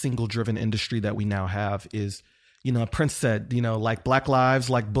just the single driven industry that we now have is, Prince said, like Black Lives,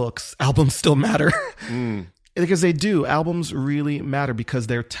 like books, albums still matter. Because they do. Albums really matter because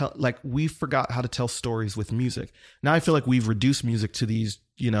they're we forgot how to tell stories with music. Now I feel like we've reduced music to these,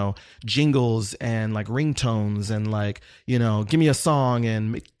 jingles and like ringtones and like, give me a song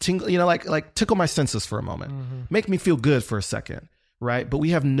and tingle, like tickle my senses for a moment, make me feel good for a second. Right. But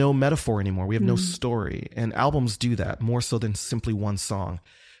we have no metaphor anymore. We have no story, and albums do that more so than simply one song.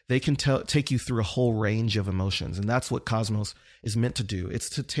 They can take you through a whole range of emotions. And that's what Kosmos is meant to do. It's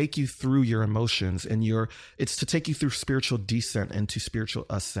to take you through your emotions and it's to take you through spiritual descent into spiritual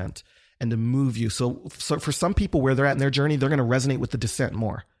ascent and to move you. So for some people where they're at in their journey, they're going to resonate with the descent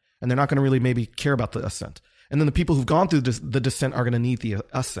more, and they're not going to really maybe care about the ascent. And then the people who've gone through the descent are going to need the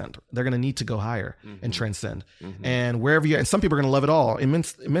ascent. They're going to need to go higher and transcend. And wherever and some people are going to love it all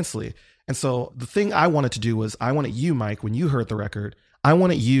immensely. And so the thing I wanted to do was I wanted you, Mike, when you heard the record, I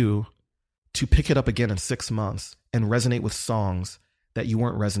wanted you to pick it up again in 6 months and resonate with songs that you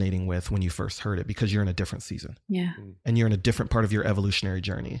weren't resonating with when you first heard it, because you're in a different season. Yeah. And you're in a different part of your evolutionary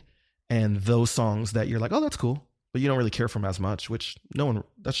journey. And those songs that you're like, oh, that's cool, but you don't really care for them as much, which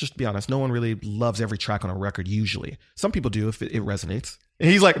let's just be honest, no one really loves every track on a record usually. Some people do if it resonates.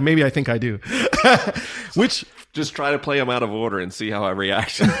 And he's like, maybe I think I do. Which just try to play them out of order and see how I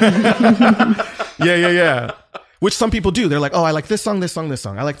react. Yeah. Which some people do. They're like, oh, I like this song, this song, this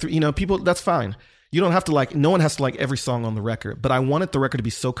song. I like people, that's fine. You don't have to no one has to like every song on the record, but I wanted the record to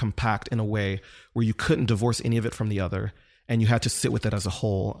be so compact in a way where you couldn't divorce any of it from the other, and you had to sit with it as a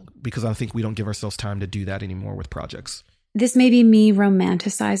whole, because I think we don't give ourselves time to do that anymore with projects. This may be me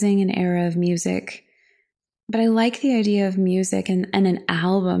romanticizing an era of music, but I like the idea of music and an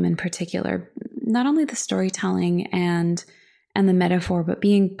album in particular, not only the storytelling and the metaphor, but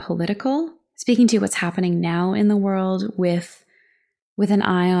being political, speaking to what's happening now in the world with an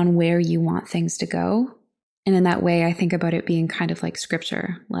eye on where you want things to go. And in that way, I think about it being kind of like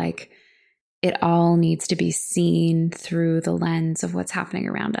scripture, like it all needs to be seen through the lens of what's happening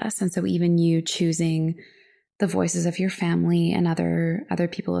around us. And so even you choosing the voices of your family and other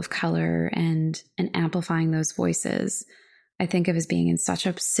people of color and amplifying those voices, I think of as being in such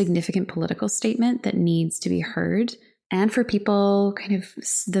a significant political statement that needs to be heard. And for people, kind of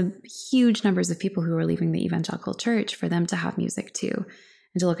the huge numbers of people who are leaving the evangelical church, for them to have music too,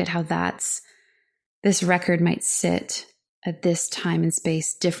 and to look at how this record might sit at this time and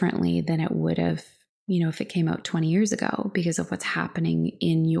space differently than it would have, if it came out 20 years ago, because of what's happening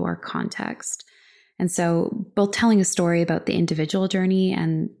in your context. And so both telling a story about the individual journey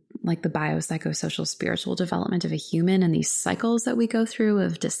and like the biopsychosocial spiritual development of a human and these cycles that we go through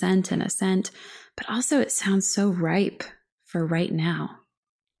of descent and ascent, but also it sounds so ripe for right now.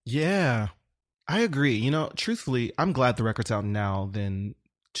 Yeah, I agree. Truthfully, I'm glad the record's out now than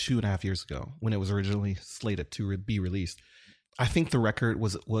 2.5 years ago when it was originally slated to be released. I think the record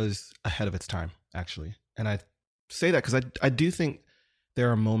was ahead of its time, actually. And I say that because I do think there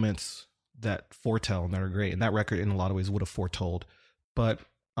are moments that foretell and that are great. And that record in a lot of ways would have foretold. But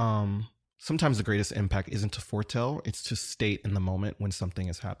sometimes the greatest impact isn't to foretell, it's to state in the moment when something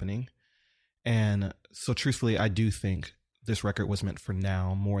is happening. And so truthfully, I do think this record was meant for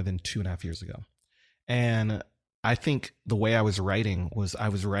now more than 2.5 years ago. And I think the way I was writing was I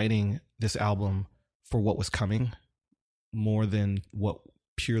was writing this album for what was coming more than what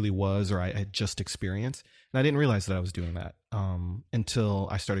purely was or I had just experienced. And I didn't realize that I was doing that until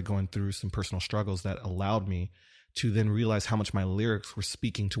I started going through some personal struggles that allowed me to then realize how much my lyrics were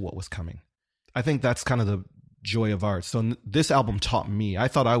speaking to what was coming. I think that's kind of the joy of art. So this album taught me. I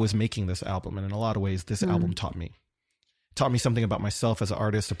thought I was making this album, and in a lot of ways, this album taught me. It taught me something about myself as an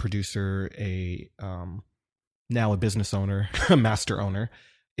artist, a producer, now a business owner, a master owner.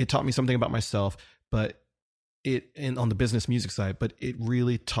 It taught me something about myself, but on the business music side, but it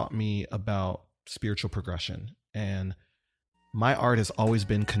really taught me about spiritual progression and my art has always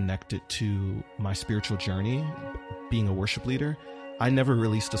been connected to my spiritual journey, being a worship leader. I never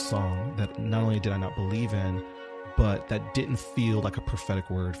released a song that not only did I not believe in, but that didn't feel like a prophetic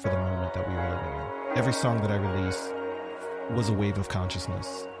word for the moment that we were living in. Every song that I released was a wave of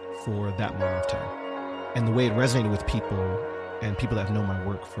consciousness for that moment of time. And the way it resonated with people, and people that have known my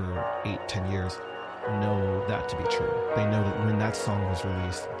work for 8-10 years know that to be true. They know that when that song was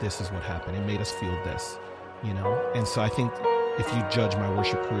released, this is what happened. It made us feel this, you know? And so I think if you judge my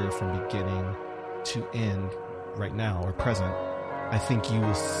worship career from beginning to end right now or present, I think you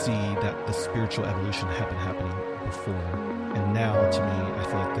will see that the spiritual evolution had been happening before. And now, to me, I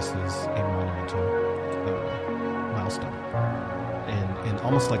feel like this is a monumental milestone. And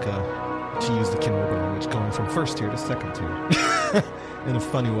almost like to use the Ken Wilber language, going from first tier to second tier in a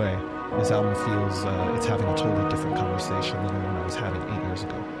funny way. This album feels it's having a totally different conversation than the one I was having 8 years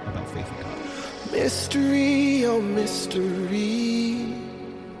ago about faith in God. Mystery, oh mystery,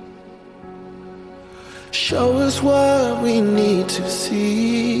 show us what we need to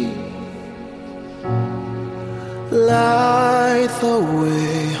see. Light the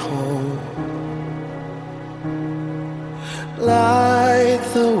way home, light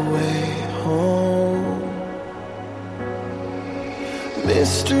the way home.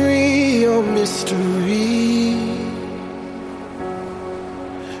 Mystery, oh mystery,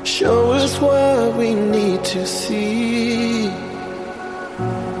 show us what we need to see.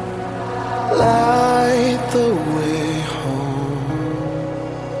 Light the way home,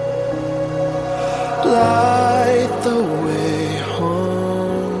 light the way home.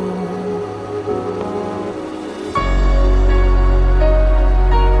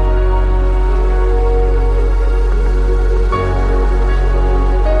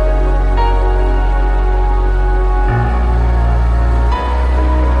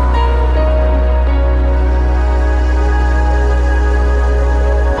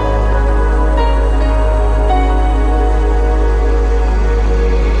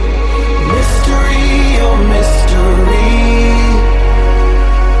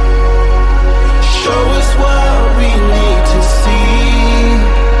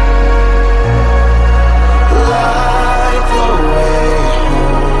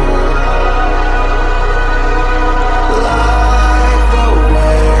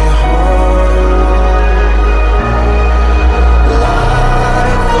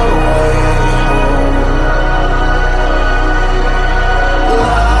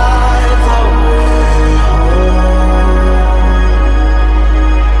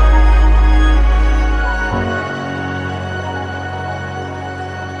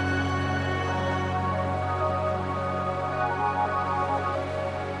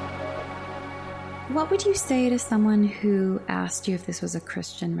 What would you say to someone who asked you if this was a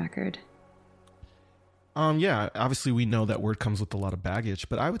Christian record? Yeah, obviously we know that word comes with a lot of baggage,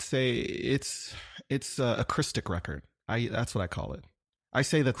 but I would say it's a Christic record. That's what I call it. I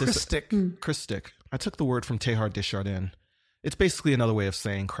say that this Christic. I took the word from Teilhard de Chardin. It's basically another way of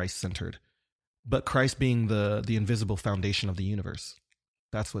saying Christ-centered, but Christ being the invisible foundation of the universe.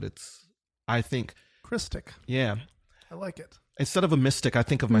 That's what it's. I think Christic. Yeah, I like it. Instead of a mystic, I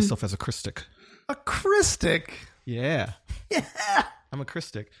think of myself as a Christic. A Christic. Yeah. I'm a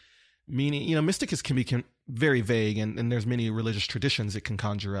Christic. Meaning, mystic can be very vague, and there's many religious traditions it can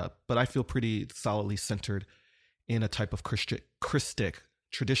conjure up. But I feel pretty solidly centered in a type of Christic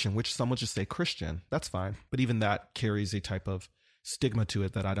tradition, which some would just say Christian. That's fine. But even that carries a type of stigma to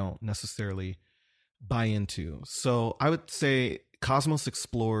it that I don't necessarily buy into. So I would say Kosmos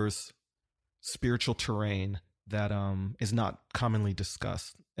explores spiritual terrain that is not commonly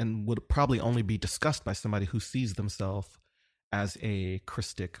discussed and would probably only be discussed by somebody who sees themselves as a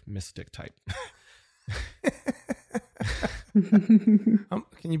Christic mystic type.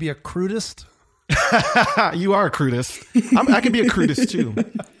 Can you be a crudist? You are a crudist. I can be a crudist too.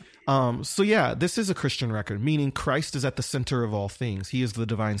 So yeah, this is a Christian record, meaning Christ is at the center of all things. He is the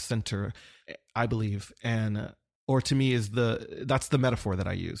divine center, I believe. And, or to me that's the metaphor that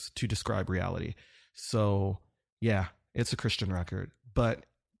I use to describe reality. So yeah, it's a Christian record, but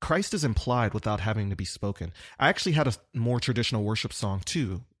Christ is implied without having to be spoken. I actually had a more traditional worship song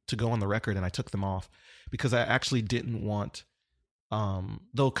too to go on the record, and I took them off because I actually didn't want,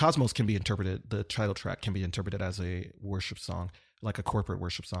 though Kosmos can be interpreted, the title track can be interpreted as a worship song, like a corporate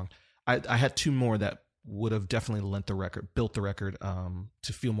worship song. I had two more that would have definitely built the record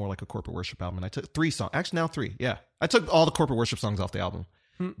to feel more like a corporate worship album. And I took 3 songs, actually now 3. Yeah. I took all the corporate worship songs off the album.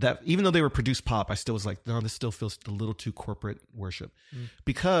 That even though they were produced pop, I still was like, no, this still feels a little too corporate worship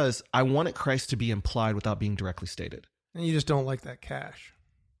because I wanted Christ to be implied without being directly stated. And you just don't like that cash.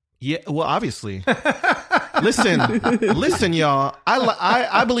 Yeah, well, obviously. Listen, y'all.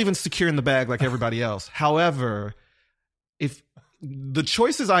 I believe in securing the bag like everybody else. However, if the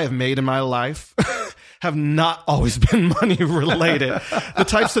choices I have made in my life have not always been money related. The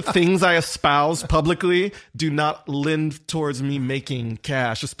types of things I espouse publicly do not lend towards me making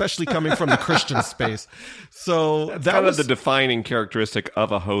cash, especially coming from the Christian space. So that was the defining characteristic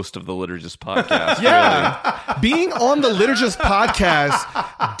of a host of the Liturgist podcast. Yeah. Being on the Liturgist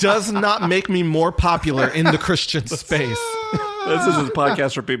podcast does not make me more popular in the Christian space. This is a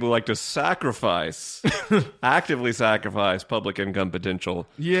podcast for people who like to actively sacrifice public income potential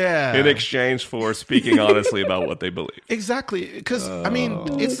in exchange for speaking honestly about what they believe. Exactly. Because,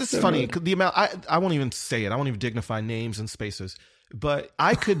 it's just funny. The amount, I won't even say it. I won't even dignify names and spaces. But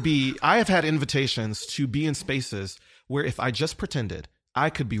I have had invitations to be in spaces where if I just pretended, I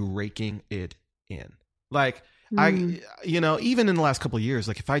could be raking it in. Like, even in the last couple of years,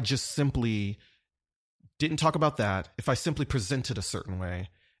 like if I just simply didn't talk about that, if I simply presented a certain way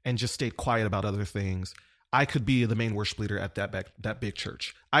and just stayed quiet about other things, I could be the main worship leader at that big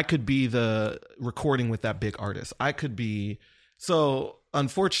church. I could be the recording with that big artist. I could be. So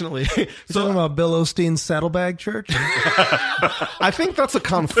unfortunately, You're talking about Bill Osteen's Saddlebag Church? I think that's a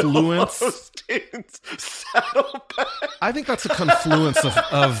confluence. I think that's a confluence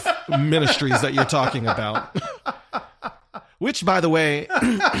of ministries that you're talking about. Which, by the way,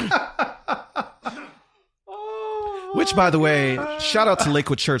 shout out to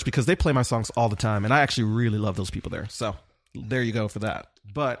Lakewood Church because they play my songs all the time, and I actually really love those people there. So there you go for that.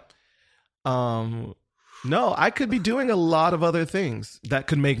 But no, I could be doing a lot of other things that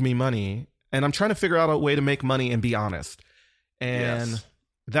could make me money, and I'm trying to figure out a way to make money and be honest. And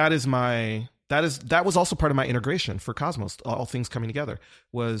that was also part of my integration for Kosmos. All things coming together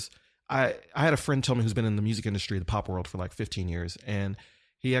was I had a friend tell me who's been in the music industry, the pop world, for like 15 years, and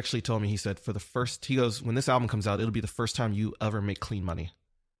he actually told me, he said, he goes, when this album comes out, it'll be the first time you ever make clean money.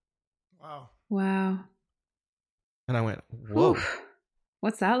 Wow. And I went, whoa. Oof.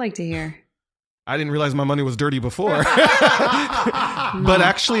 What's that like to hear? I didn't realize my money was dirty before. But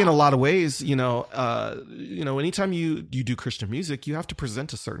actually, in a lot of ways, anytime you do Christian music, you have to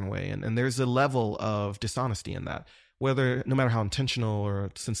present a certain way. And there's a level of dishonesty in that, no matter how intentional or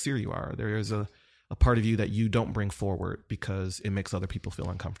sincere you are, there is a part of you that you don't bring forward because it makes other people feel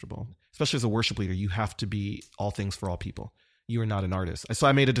uncomfortable. Especially as a worship leader, you have to be all things for all people. You are not an artist. So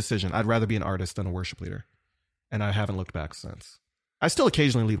I made a decision. I'd rather be an artist than a worship leader. And I haven't looked back since. I still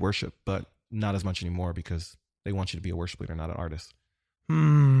occasionally lead worship, but not as much anymore because they want you to be a worship leader, not an artist.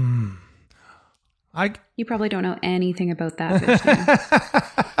 You probably don't know anything about that.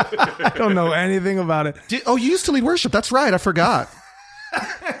 I don't know anything about it. You used to lead worship. That's right. I forgot.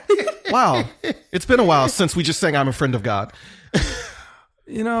 Wow. It's been a while since we just sang I'm a Friend of God.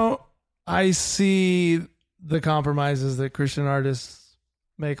 I see the compromises that Christian artists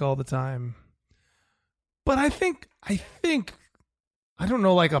make all the time. But I think I don't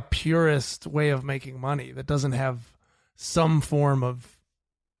know, like a purist way of making money that doesn't have some form of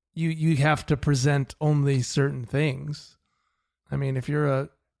you have to present only certain things. I mean, if you're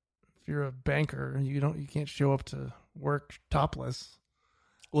a banker, you can't show up to work topless.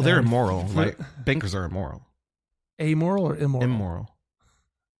 Well, they're immoral. Like bankers are immoral. Amoral or immoral? Immoral.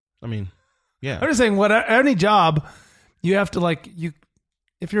 I mean, yeah. I'm just saying, any job you have to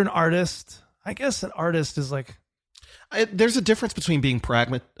if you're an artist, I guess an artist is like. There's a difference between being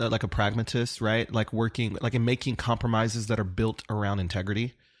like a pragmatist, right? Like working, like in making compromises that are built around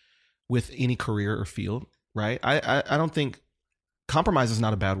integrity with any career or field, right? I don't think compromise is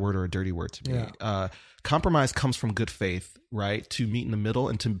not a bad word or a dirty word to me. Yeah. Compromise comes from good faith, right? To meet in the middle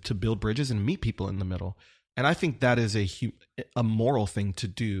and to build bridges and meet people in the middle. And I think that is a moral thing to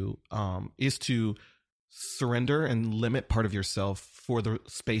do, is to surrender and limit part of yourself for the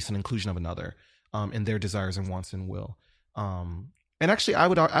space and inclusion of another, and their desires and wants and will. And actually, I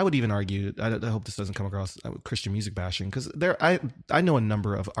would even argue, I hope this doesn't come across Christian music bashing, because I know a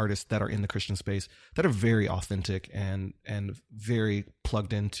number of artists that are in the Christian space that are very authentic and very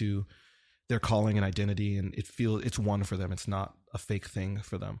plugged into their calling and identity, and it's one for them. It's not a fake thing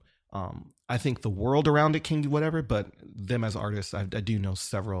for them. I think the world around it can do whatever, but them as artists, I do know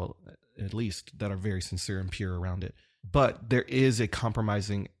several at least that are very sincere and pure around it. But there is a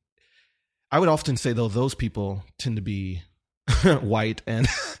compromising. I would often say, though, those people tend to be white and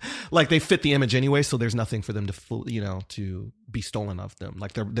like they fit the image anyway, so there's nothing for them to be stolen of them.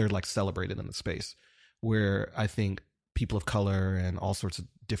 Like they're like celebrated in the space, where I think people of color and all sorts of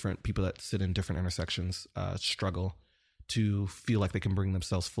different people that sit in different intersections struggle to feel like they can bring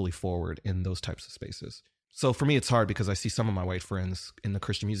themselves fully forward in those types of spaces. So for me, it's hard because I see some of my white friends in the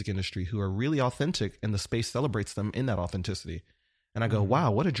Christian music industry who are really authentic, and the space celebrates them in that authenticity. And I go,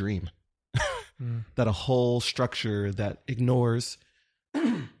 wow, what a dream. That a whole structure that ignores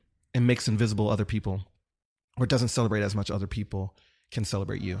and makes invisible other people, or doesn't celebrate as much other people, can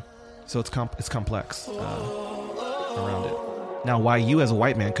celebrate you. So it's complex around it. Now, why you as a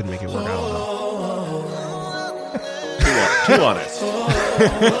white man couldn't make it work, I don't know. Too honest.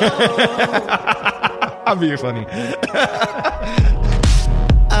 I'm being funny.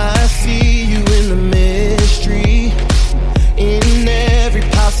 I see you in the mystery, in every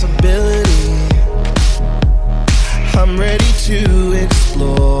possibility. I'm ready to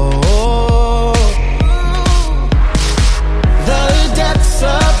explore the depths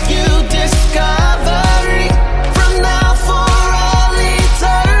of you, discovering from now for all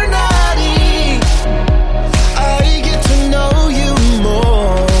eternity. I get to know you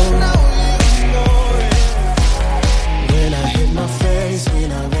more. When I hit my face,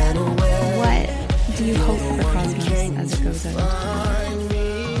 when I ran away. What do you hope for Kosmos as it goes out?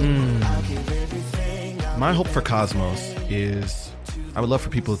 My hope for Kosmos is I would love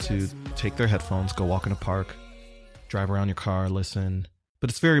for people to take their headphones, go walk in a park, drive around your car, listen. But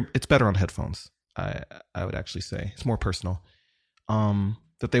it's better on headphones, I would actually say. It's more personal.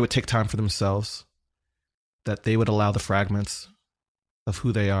 That they would take time for themselves, that they would allow the fragments of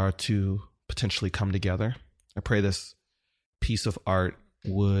who they are to potentially come together. I pray this piece of art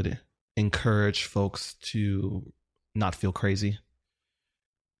would encourage folks to not feel crazy,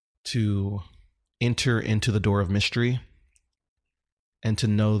 to enter into the door of mystery, and to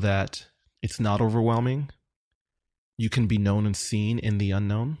know that it's not overwhelming. You can be known and seen in the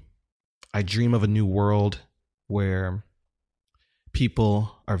unknown. I dream of a new world where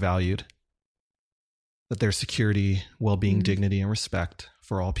people are valued, that there's security, well-being, dignity, and respect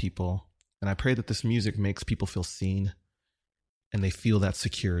for all people. And I pray that this music makes people feel seen and they feel that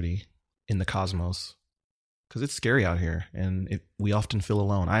security in the cosmos, because it's scary out here, and we often feel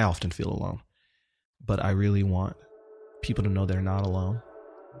alone. I often feel alone. But I really want people to know they're not alone.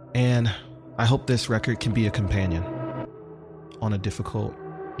 And I hope this record can be a companion on a difficult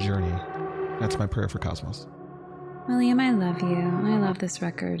journey. That's my prayer for Kosmos. William, I love you. I love this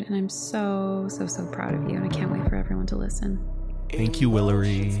record. And I'm so, so, so proud of you. And I can't wait for everyone to listen. Thank you,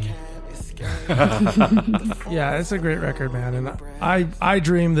 Willery. Yeah, it's a great record, man. And I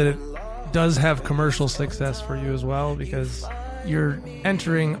dream that it does have commercial success for you as well, because you're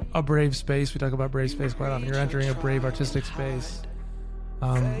entering a brave space. We talk about brave space quite often. You're entering a brave artistic space,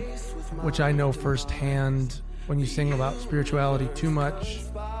 which I know firsthand. When you sing about spirituality too much,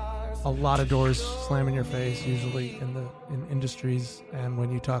 a lot of doors slam in your face, usually in industries. And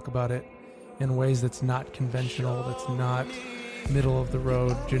when you talk about it in ways that's not conventional, that's not middle of the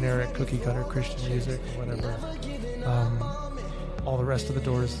road, generic cookie cutter Christian music or whatever, all the rest of the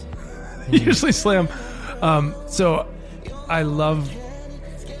doors usually slam. So I love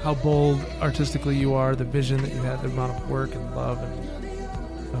how bold artistically you are, the vision that you had, the amount of work and love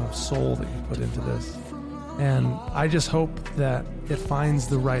and soul that you put into this. And I just hope that it finds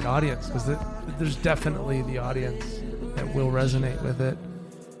the right audience, because there's definitely the audience that will resonate with it.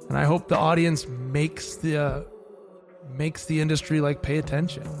 And I hope the audience makes the industry like pay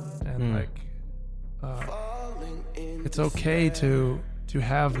attention, and it's okay to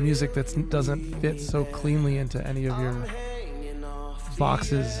have music that doesn't fit so cleanly into any of your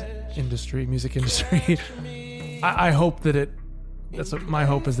boxes, music industry. I hope that that's what my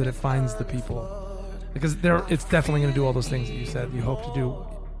hope is, that it finds the people, because it's definitely going to do all those things that you said you hope to do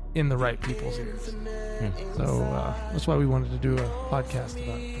in the right people's ears. So that's why we wanted to do a podcast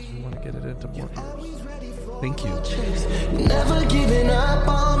about it, because we want to get it into more ears. Thank you. Never giving up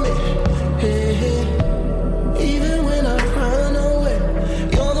on me. Hey, hey. Even when I run away,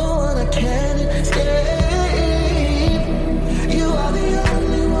 you're the one I can't escape. You are the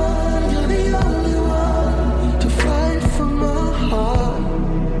only one, you're the only one to fight for my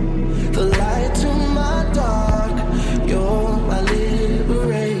heart. The light to my dark, you're my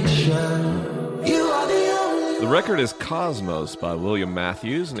liberation. You are the only. The record is Kosmos by William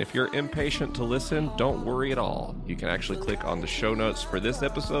Matthews, and if you're impatient to listen, don't worry at all. You can actually click on the show notes for this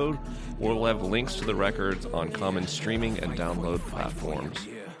episode, or we'll have links to the records on common streaming and download platforms.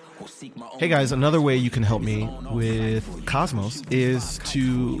 Hey guys, another way you can help me with Kosmos is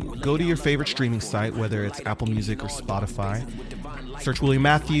to go to your favorite streaming site, whether it's Apple Music or Spotify. Search William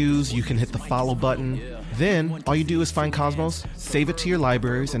Matthews. You can hit the follow button. Then, all you do is find Kosmos, save it to your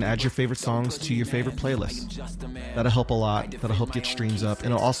libraries, and add your favorite songs to your favorite playlist. That'll help a lot. That'll help get streams up, and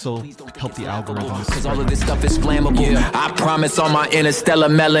it'll also help the algorithms. Cause all of this stuff is flammable. I promise on my interstellar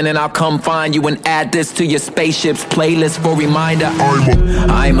melanin, I'll come find you and add this to your spaceship's playlist for reminder.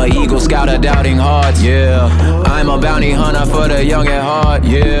 I'm a Eagle Scout of doubting hearts, yeah. I'm a bounty hunter for the young at heart,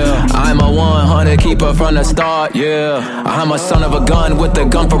 yeah. I'm a 100 keeper from the start, yeah. I'm a son of a gun with a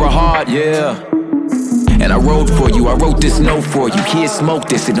gun for a heart, yeah. And I wrote for you, I wrote this note for you. Kids smoke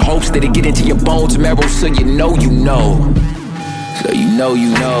this in hopes that it get into your bones marrow, so you know you know. So you know you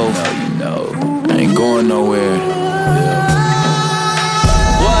know. I ain't going nowhere.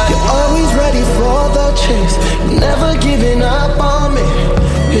 You're always ready for the chase, never giving up on me.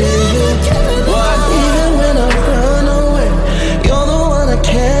 Even when I run away, you're the one I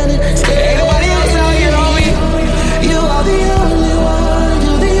can't escape. Ain't nobody else out here, homie. You are the only one,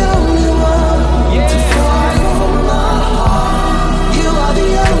 you're the only one to fight for my heart. You are the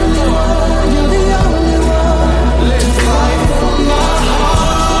only one, you're the only one to fight for my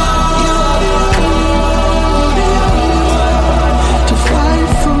heart. You are the only one to fight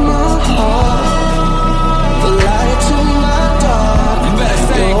for my heart. The light to my dark. You better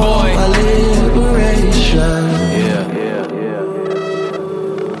sing, boy. My liberation.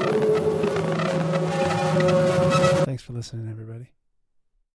 Thanks for listening, everybody.